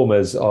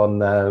Stormers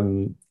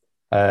on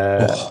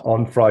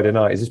Friday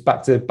night. Is this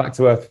back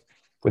to earth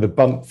with a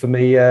bump for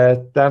me,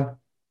 Dan?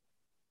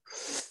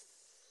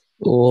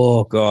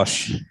 Oh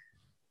gosh,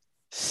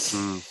 that's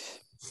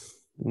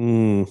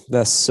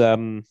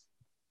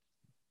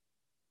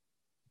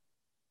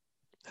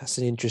That's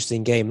an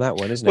interesting game, that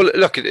one, isn't Well, it?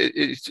 look,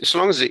 as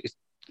long as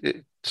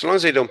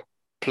they don't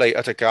play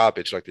utter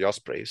garbage like the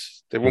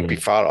Ospreys, they won't be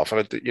far off.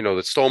 And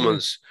the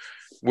Stormers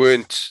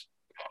weren't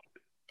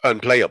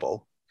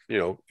unplayable.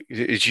 You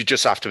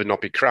just have to not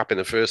be crap in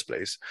the first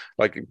place.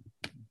 Like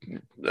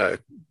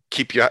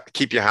keep your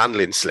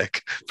handling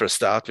slick for a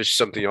start, which is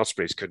something the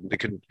Ospreys couldn't. They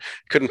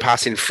couldn't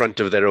pass in front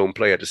of their own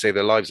player to save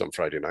their lives on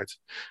Friday night.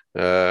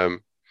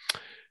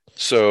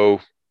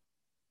 So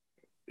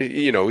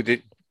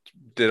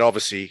they're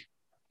obviously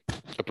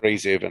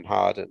abrasive and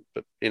hard,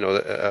 but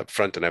up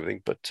front and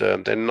everything. But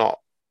they're not,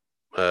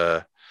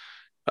 they're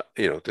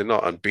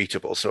not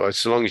unbeatable. So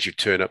as long as you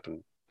turn up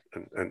and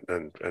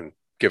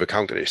give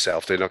account of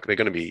yourself, they're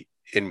going to be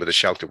in with a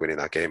shout of winning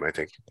that game, I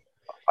think.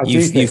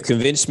 You've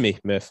convinced me,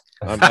 Murph.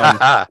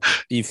 Get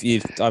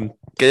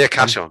your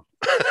cash on.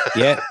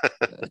 Yeah,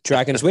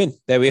 Dragons win.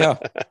 There we are.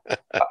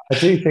 I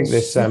do think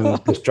this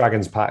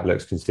Dragons pack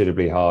looks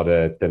considerably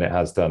harder than it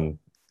has done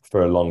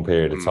for a long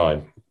period of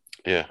time.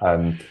 Yeah.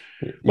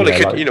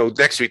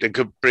 Next week they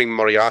could bring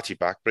Moriarty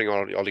back, bring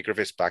Ollie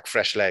Griffiths back,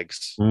 fresh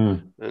legs,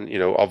 and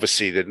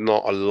obviously there's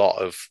not a lot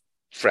of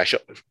fresh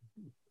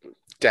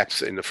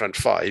depth in the front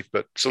five,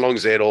 but so long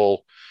as they're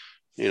all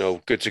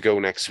good to go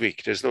next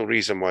week, there's no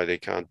reason why they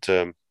can't.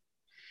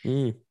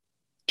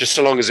 Just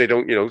so long as they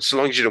don't, so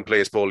long as you don't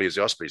play as poorly as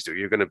the Ospreys do,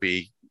 you're going to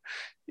be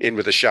in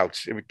with a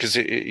shout. Because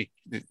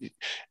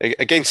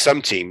against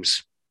some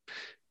teams,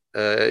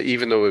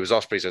 even though it was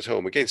Ospreys at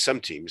home, against some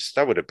teams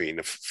that would have been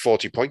a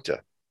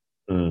 40-pointer.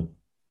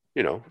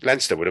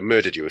 Leinster would have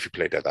murdered you if you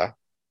played at that.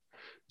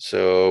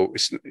 So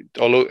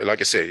although, like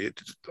I say,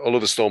 although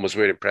the Stormers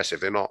were impressive,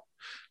 they're not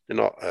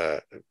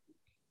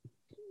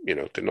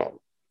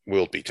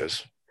world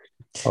beaters.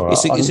 Right.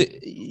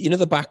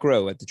 The back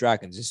row at the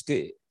Dragons. It's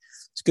good.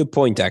 It's a good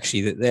point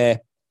actually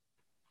that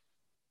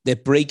their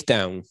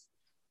breakdown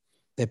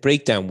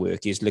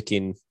work is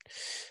looking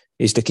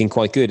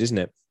quite good, isn't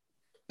it?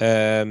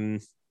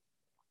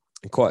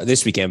 Quite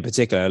this weekend in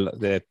particular,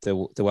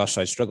 the Welsh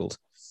side struggled,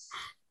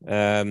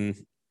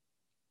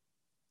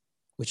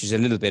 which is a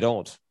little bit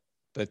odd,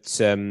 but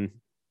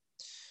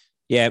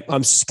yeah,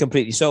 I'm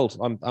completely sold.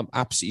 I'm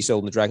absolutely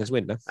sold on the Dragons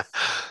win now.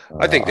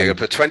 I think they're going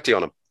to put 20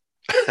 on them.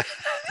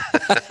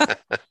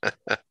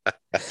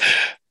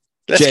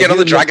 Let's get on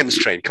the Dragons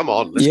train. Come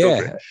on, let's go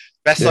for it.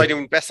 Best side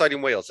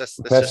in Wales.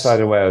 Best side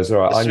in Wales. All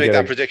right, let's make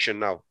that prediction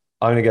now.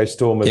 I'm going to go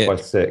Stormers by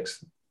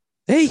 6.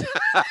 Hey.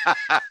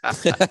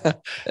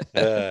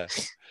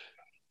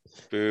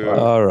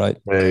 All right.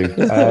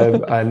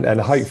 And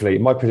hopefully,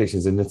 my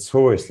predictions are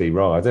notoriously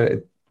wrong. I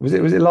don't. Was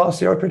it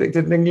last year I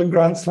predicted an England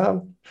Grand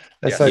Slam?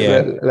 Let's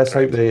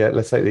hope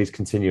these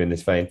continue in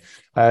this vein.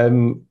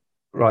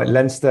 Right,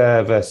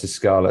 Leinster versus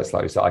Scarlets.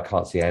 Like we said, I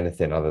can't see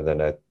anything other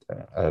than a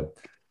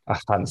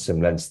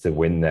handsome Leinster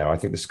win there. I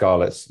think the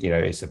Scarlets,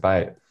 it's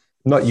about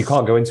you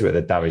can't go into it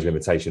with a damage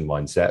limitation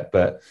mindset,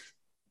 but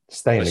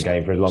stay in the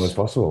game for as long as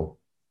possible.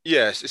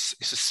 Yes,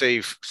 it's a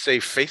save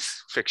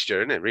face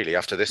fixture, isn't it? Really,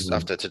 after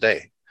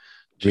today,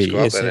 just really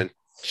go out there and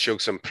show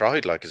some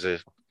pride. Like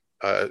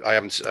I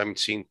haven't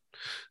seen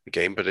the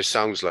game, but it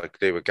sounds like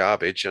they were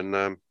garbage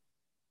and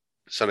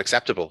it's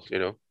unacceptable.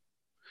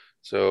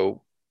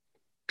 So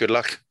good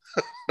luck.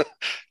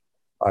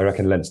 I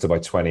reckon Leinster by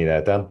 20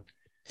 there, Dan.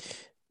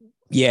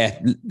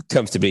 Yeah,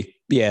 comfortably.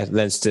 Yeah,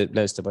 Leinster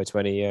by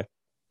 20. Yeah,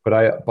 but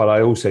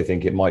I also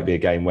think it might be a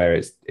game where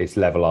it's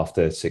level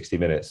after 60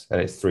 minutes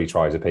and it's 3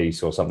 tries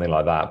apiece or something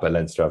like that. But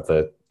Leinster have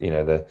the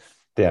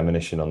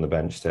ammunition on the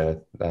bench to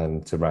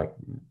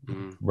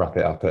wrap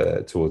it up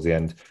towards the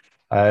end.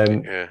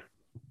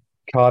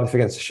 Cardiff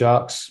against the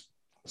Sharks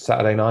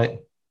Saturday night.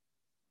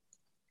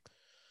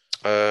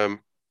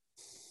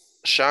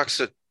 Sharks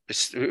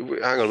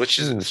hang on,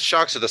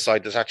 Sharks are the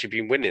side that's actually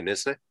been winning,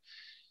 isn't it?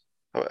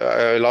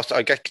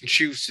 I get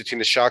confused between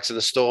the Sharks and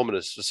the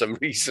Stormers for some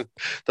reason.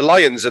 The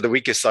Lions are the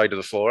weakest side of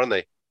the 4, aren't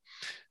they?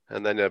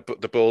 And then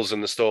the Bulls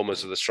and the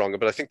Stormers are the stronger.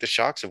 But I think the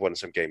Sharks have won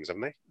some games,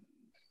 haven't they?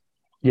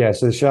 Yeah,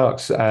 so the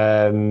Sharks...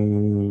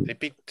 they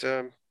beat...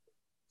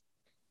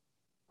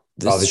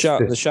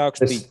 The Sharks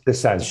beat...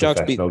 This sounds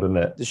professional, doesn't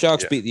it? The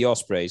Sharks beat the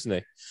Ospreys, didn't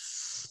they?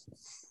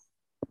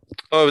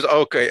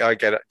 Oh, okay, I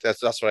get it.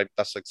 That's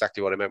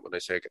exactly what I meant when I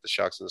say I get the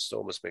Sharks and the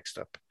Stormers mixed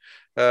up.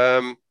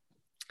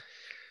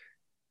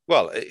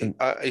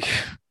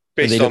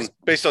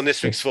 Based on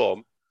this week's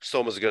form,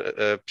 Sharks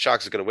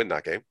are going to win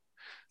that game.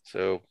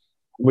 So,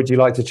 would you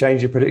like to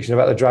change your prediction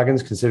about the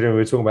Dragons, considering we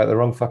were talking about the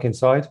wrong fucking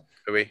side?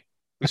 Are we?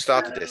 Who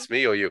started this?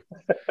 Me or you?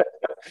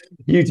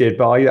 You did,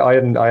 but I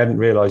hadn't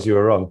realised you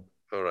were wrong.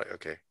 All right,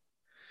 okay.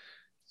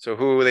 So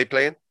who were they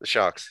playing? The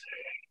Sharks.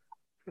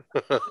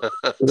 The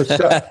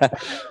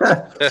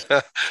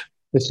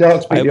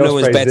Sharks beat the Ospreys. No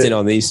one's betting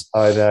on these.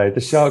 I know. The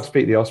Sharks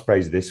beat the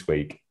Ospreys this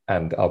week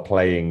and are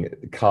playing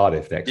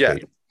Cardiff next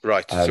week.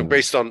 Right. So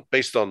based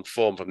on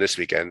form from this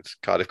weekend,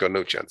 Cardiff got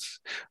no chance.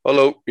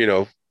 Although,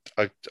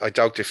 I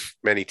doubt if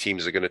many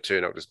teams are going to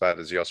turn out as bad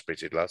as the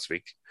Ospreys did last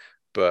week.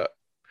 But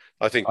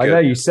I think... I know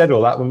you said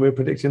all that when we were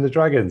predicting the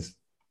Dragons.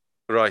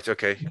 Right.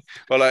 Okay.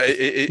 Well,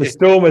 the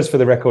Stormers, for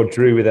the record,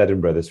 drew with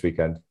Edinburgh this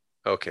weekend.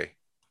 Okay.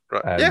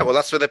 Right. Yeah. Well,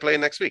 that's where they're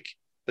playing next week.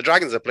 The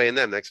Dragons are playing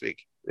them next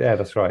week. Yeah,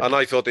 that's right. And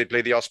I thought they'd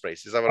play the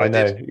Ospreys. Is that what I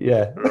did? know.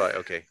 Yeah. Right.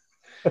 Okay.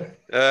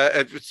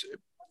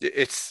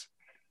 It's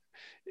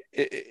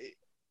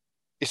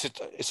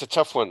a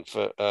tough one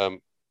for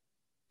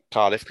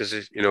Cardiff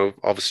because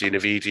obviously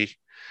Navidi,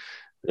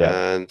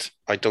 and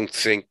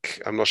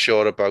I'm not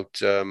sure about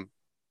the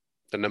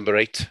number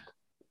 8,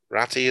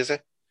 Ratty, is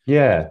it?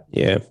 Yeah.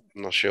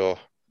 I'm not sure.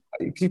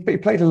 He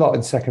played a lot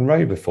in second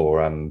row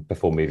before moving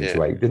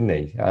to 8, didn't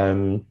he?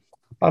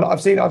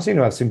 I've seen him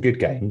have some good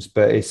games,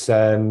 but it's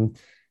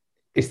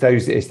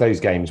those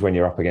games when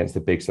you're up against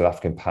a big South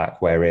African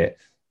pack where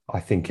I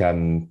think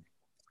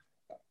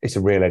it's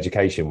a real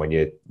education when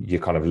you're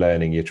kind of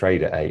learning your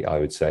trade at 8, I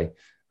would say,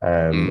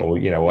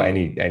 or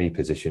any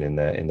position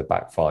in the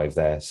back 5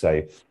 there.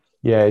 So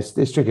yeah,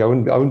 it's tricky. I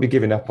wouldn't be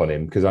giving up on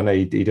him because I know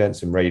he'd earned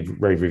some rave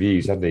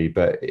reviews, hadn't he?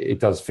 But it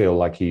does feel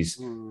like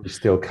he's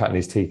still cutting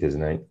his teeth,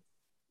 isn't he?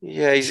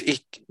 Yeah,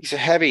 he's a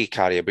heavy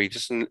carrier, but he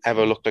doesn't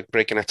ever look like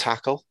breaking a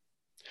tackle.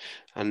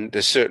 And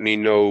there's certainly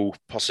no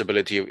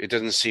possibility it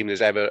doesn't seem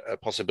there's ever a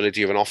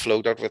possibility of an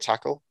offload out of a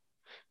tackle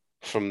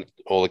from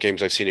all the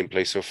games I've seen him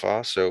play so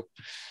far. So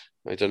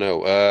I don't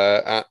know.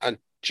 And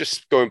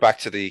just going back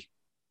to the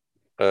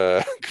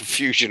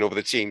confusion over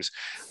the teams,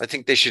 I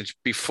think they should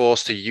be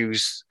forced to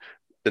use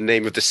the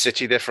name of the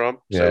city they're from.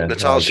 So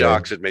Natal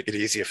Sharks would make it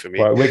easier for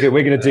me. Right, we're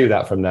going to do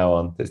that from now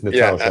on. It's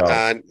Natal Sharks.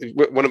 And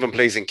one of them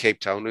plays in Cape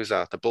Town. Who's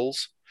that? The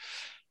Bulls.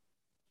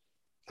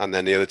 And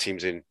then the other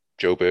team's in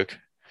Joburg.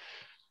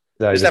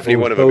 There's definitely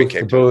one of them in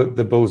Cape Town.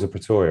 The Bulls are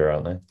Pretoria,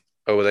 aren't they?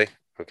 Oh, are they?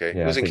 Okay.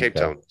 Who's in Cape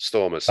Town?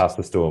 Stormers. That's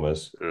the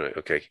Stormers. Right,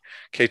 okay.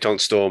 Cape Town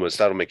Stormers.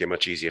 That'll make it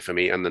much easier for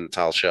me. And then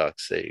Natal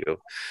Sharks. There you go.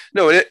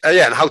 No, and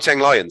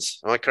Gauteng Lions.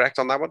 Am I correct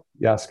on that one?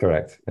 Yeah, that's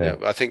correct. Yeah.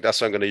 I think that's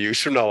what I'm going to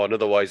use from now on.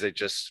 Otherwise, they're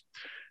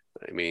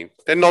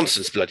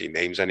nonsense bloody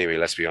names anyway,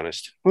 let's be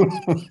honest.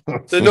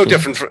 They're no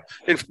different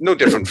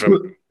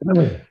from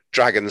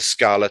Dragons,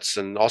 Scarlets,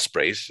 and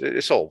Ospreys.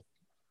 It's all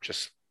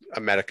just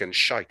American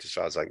shite as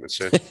far as I'm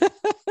concerned.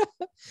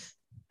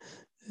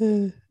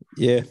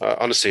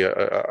 Honestly,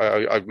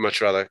 I'd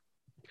much rather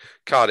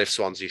Cardiff,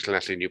 Swansea,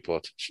 Llanelli,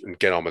 Newport, and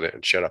get on with it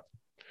and shut up.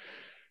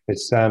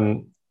 It's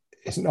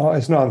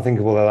not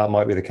unthinkable that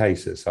might be the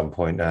case at some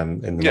point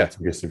in the not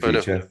too distant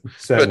future.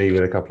 Certainly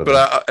with a couple of them.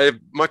 But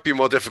it might be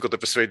more difficult to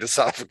persuade the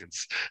South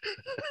Africans.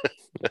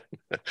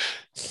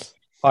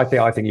 I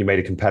think you made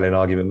a compelling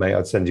argument, mate.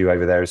 I'd send you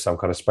over there as some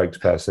kind of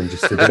spokesperson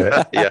just to do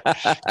it. Yeah,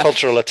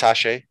 cultural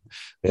attaché.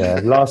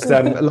 Yeah, last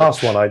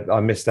one I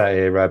missed out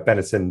here.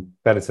 Benetton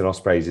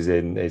Ospreys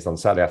is on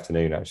Saturday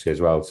afternoon actually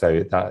as well.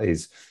 So that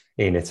is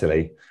in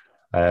Italy.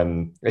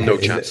 No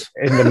chance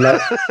in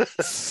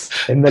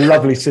the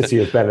lovely city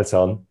of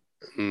Benetton.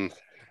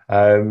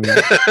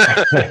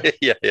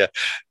 Yeah.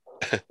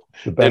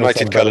 The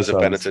United Colours of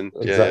Benetton.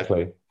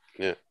 Exactly.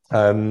 Yeah.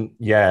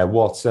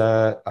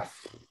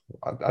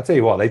 I tell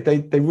you what,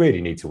 they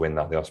really need to win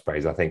that, the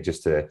Ospreys. I think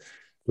just to,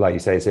 like you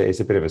say, it's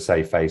a bit of a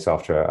save face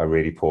after a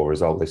really poor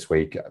result this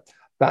week.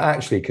 That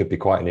actually could be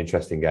quite an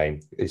interesting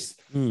game. It's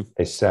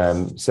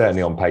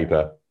certainly on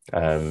paper.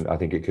 I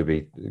think it could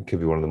be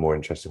one of the more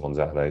interesting ones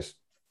out of those.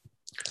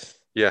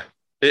 Yeah,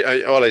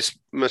 it's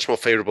much more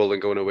favourable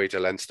than going away to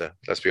Leinster.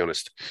 Let's be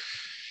honest.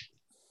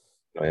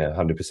 Oh, yeah,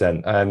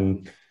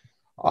 100%.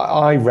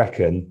 I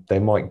reckon they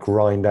might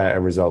grind out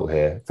a result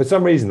here. For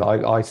some reason,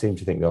 I seem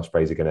to think the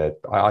Ospreys are going to...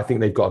 I think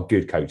they've got a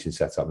good coaching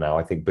setup now.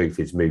 I think Booth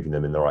is moving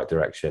them in the right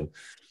direction.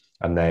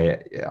 And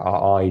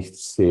I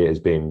see it as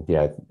being,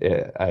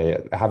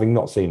 having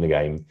not seen the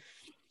game,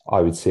 I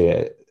would see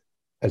it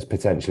as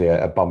potentially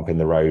a bump in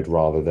the road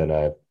rather than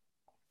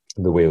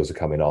the wheels are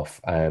coming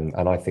off. And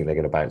I think they're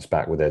going to bounce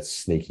back with a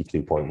sneaky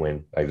 2-point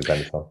win over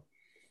Benetton.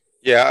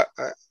 Yeah,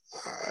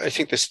 I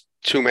think there's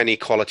too many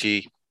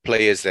quality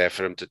players there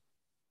for them to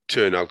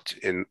turn out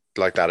in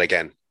like that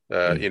again.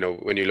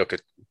 When you look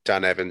at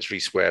Dan Evans,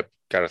 Rhys Webb,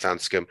 Gareth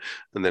Anscombe,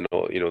 and then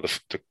the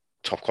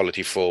top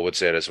quality forwards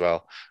there as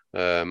well.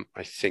 I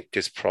think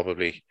there's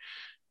probably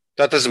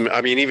that doesn't.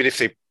 I mean, even if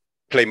they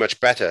play much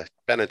better,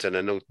 Benetton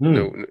are no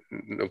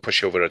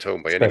pushover at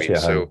home by any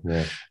means.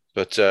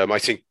 But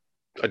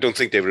I don't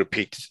think they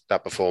repeat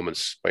that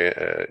performance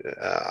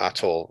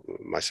at all.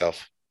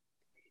 Myself.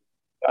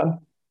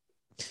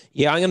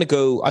 Yeah, I'm going to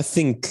go. I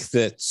think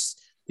that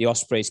the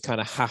Ospreys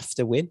kind of have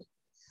to win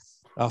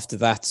after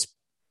that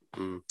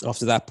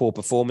poor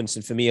performance,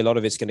 and for me, a lot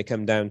of it's going to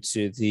come down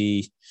to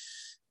the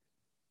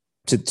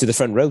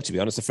front row. To be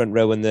honest, the front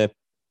row and that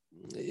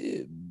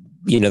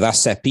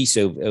set piece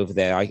over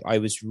there. I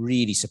was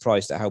really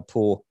surprised at how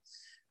poor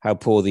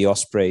the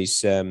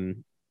Ospreys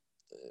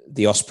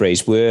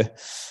were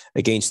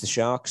against the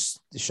Sharks.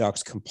 The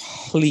Sharks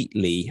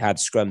completely had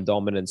scrum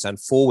dominance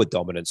and forward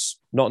dominance,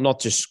 not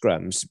just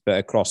scrums, but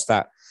across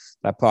that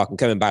park. And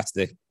coming back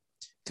to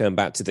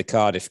the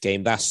Cardiff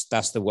game,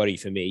 that's the worry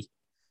for me,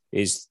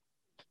 is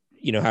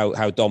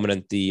how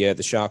dominant the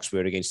Sharks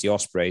were against the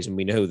Ospreys, and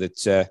we know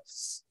that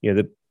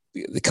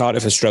the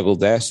Cardiff has struggled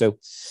there. So,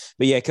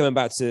 but yeah, coming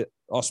back to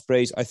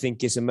Ospreys, I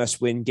think it's a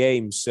must-win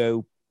game.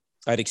 So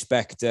I'd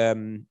expect a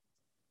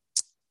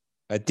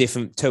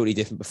totally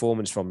different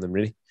performance from them,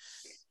 really.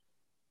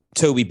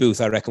 Toby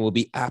Booth, I reckon, will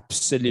be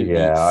absolutely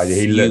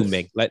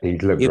fuming. He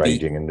looked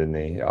raging, and didn't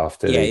he?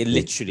 After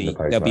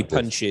there'll be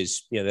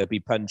punches. There'll be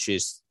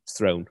punches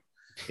thrown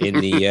in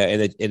the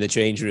in the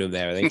change room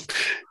there, I think.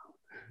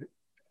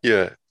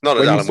 Yeah, not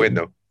at Alan Wynne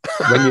though.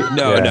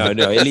 No.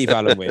 He'll leave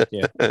Alan Wynne.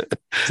 Yeah,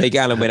 take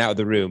Alan Wynne out of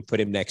the room, put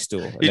him next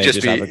door.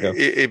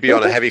 He'd be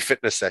on a heavy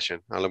fitness session,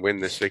 Alan Wynne,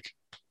 this week.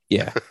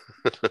 Yeah.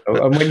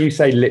 And when you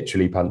say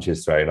literally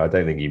punches thrown, I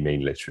don't think you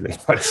mean literally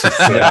punches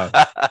thrown.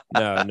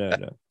 No.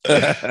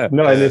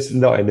 Not in this.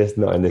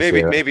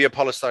 Maybe a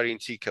polystyrene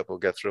teacup will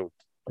get through.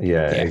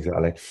 Yeah,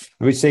 exactly.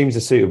 Which seems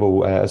a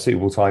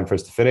suitable time for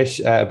us to finish.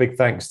 A big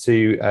thanks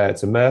to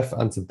Murph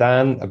and to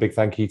Dan. A big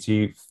thank you to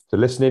you for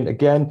listening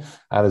again.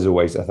 And as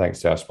always, a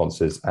thanks to our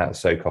sponsors at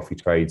So Coffee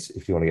Trades.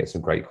 If you want to get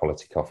some great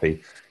quality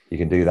coffee, you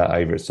can do that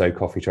over at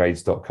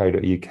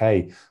socoffeetrades.co.uk.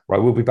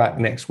 Right, we'll be back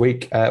next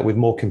week with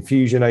more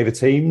confusion over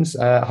teams,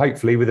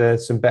 hopefully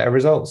with some better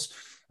results.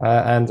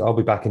 And I'll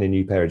be back in a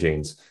new pair of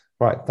jeans.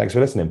 Right, thanks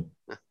for listening.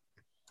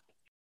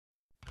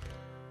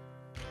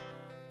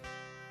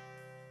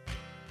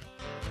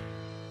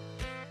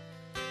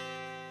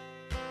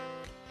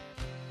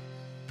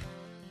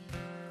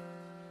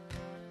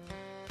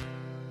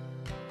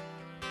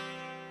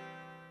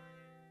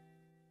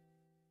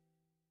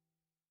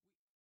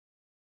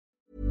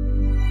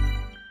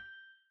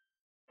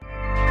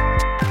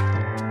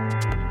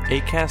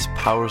 Acast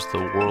powers the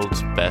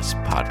world's best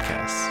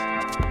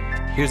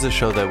podcasts. Here's a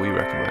show that we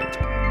recommend.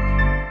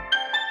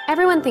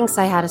 Everyone thinks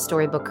I had a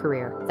storybook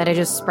career, that I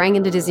just sprang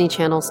into Disney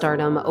Channel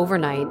stardom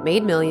overnight,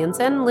 made millions,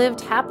 and lived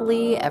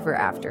happily ever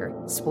after.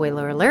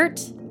 Spoiler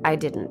alert, I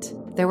didn't.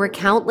 There were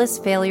countless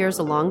failures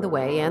along the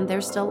way, and there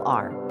still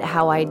are.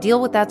 How I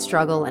deal with that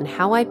struggle and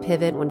how I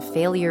pivot when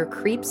failure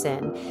creeps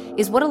in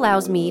is what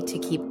allows me to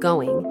keep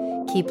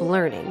going, keep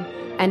learning,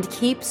 and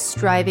keep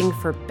striving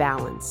for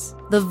balance.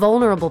 The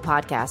Vulnerable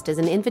Podcast is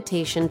an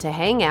invitation to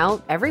hang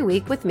out every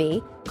week with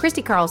me,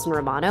 Christy Carlson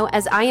Romano,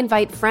 as I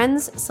invite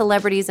friends,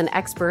 celebrities, and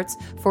experts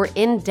for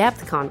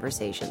in-depth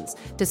conversations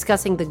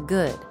discussing the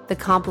good, the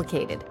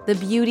complicated, the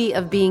beauty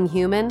of being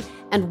human,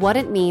 and what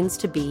it means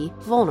to be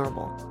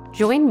vulnerable.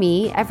 Join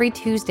me every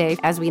Tuesday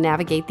as we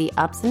navigate the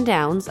ups and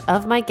downs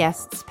of my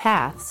guests'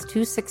 paths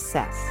to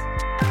success.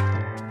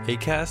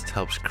 Acast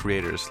helps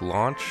creators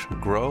launch,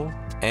 grow,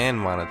 and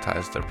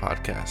monetize their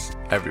podcasts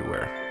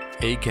everywhere.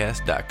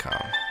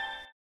 Acast.com.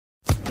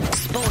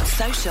 Sports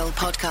Social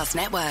Podcast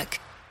Network.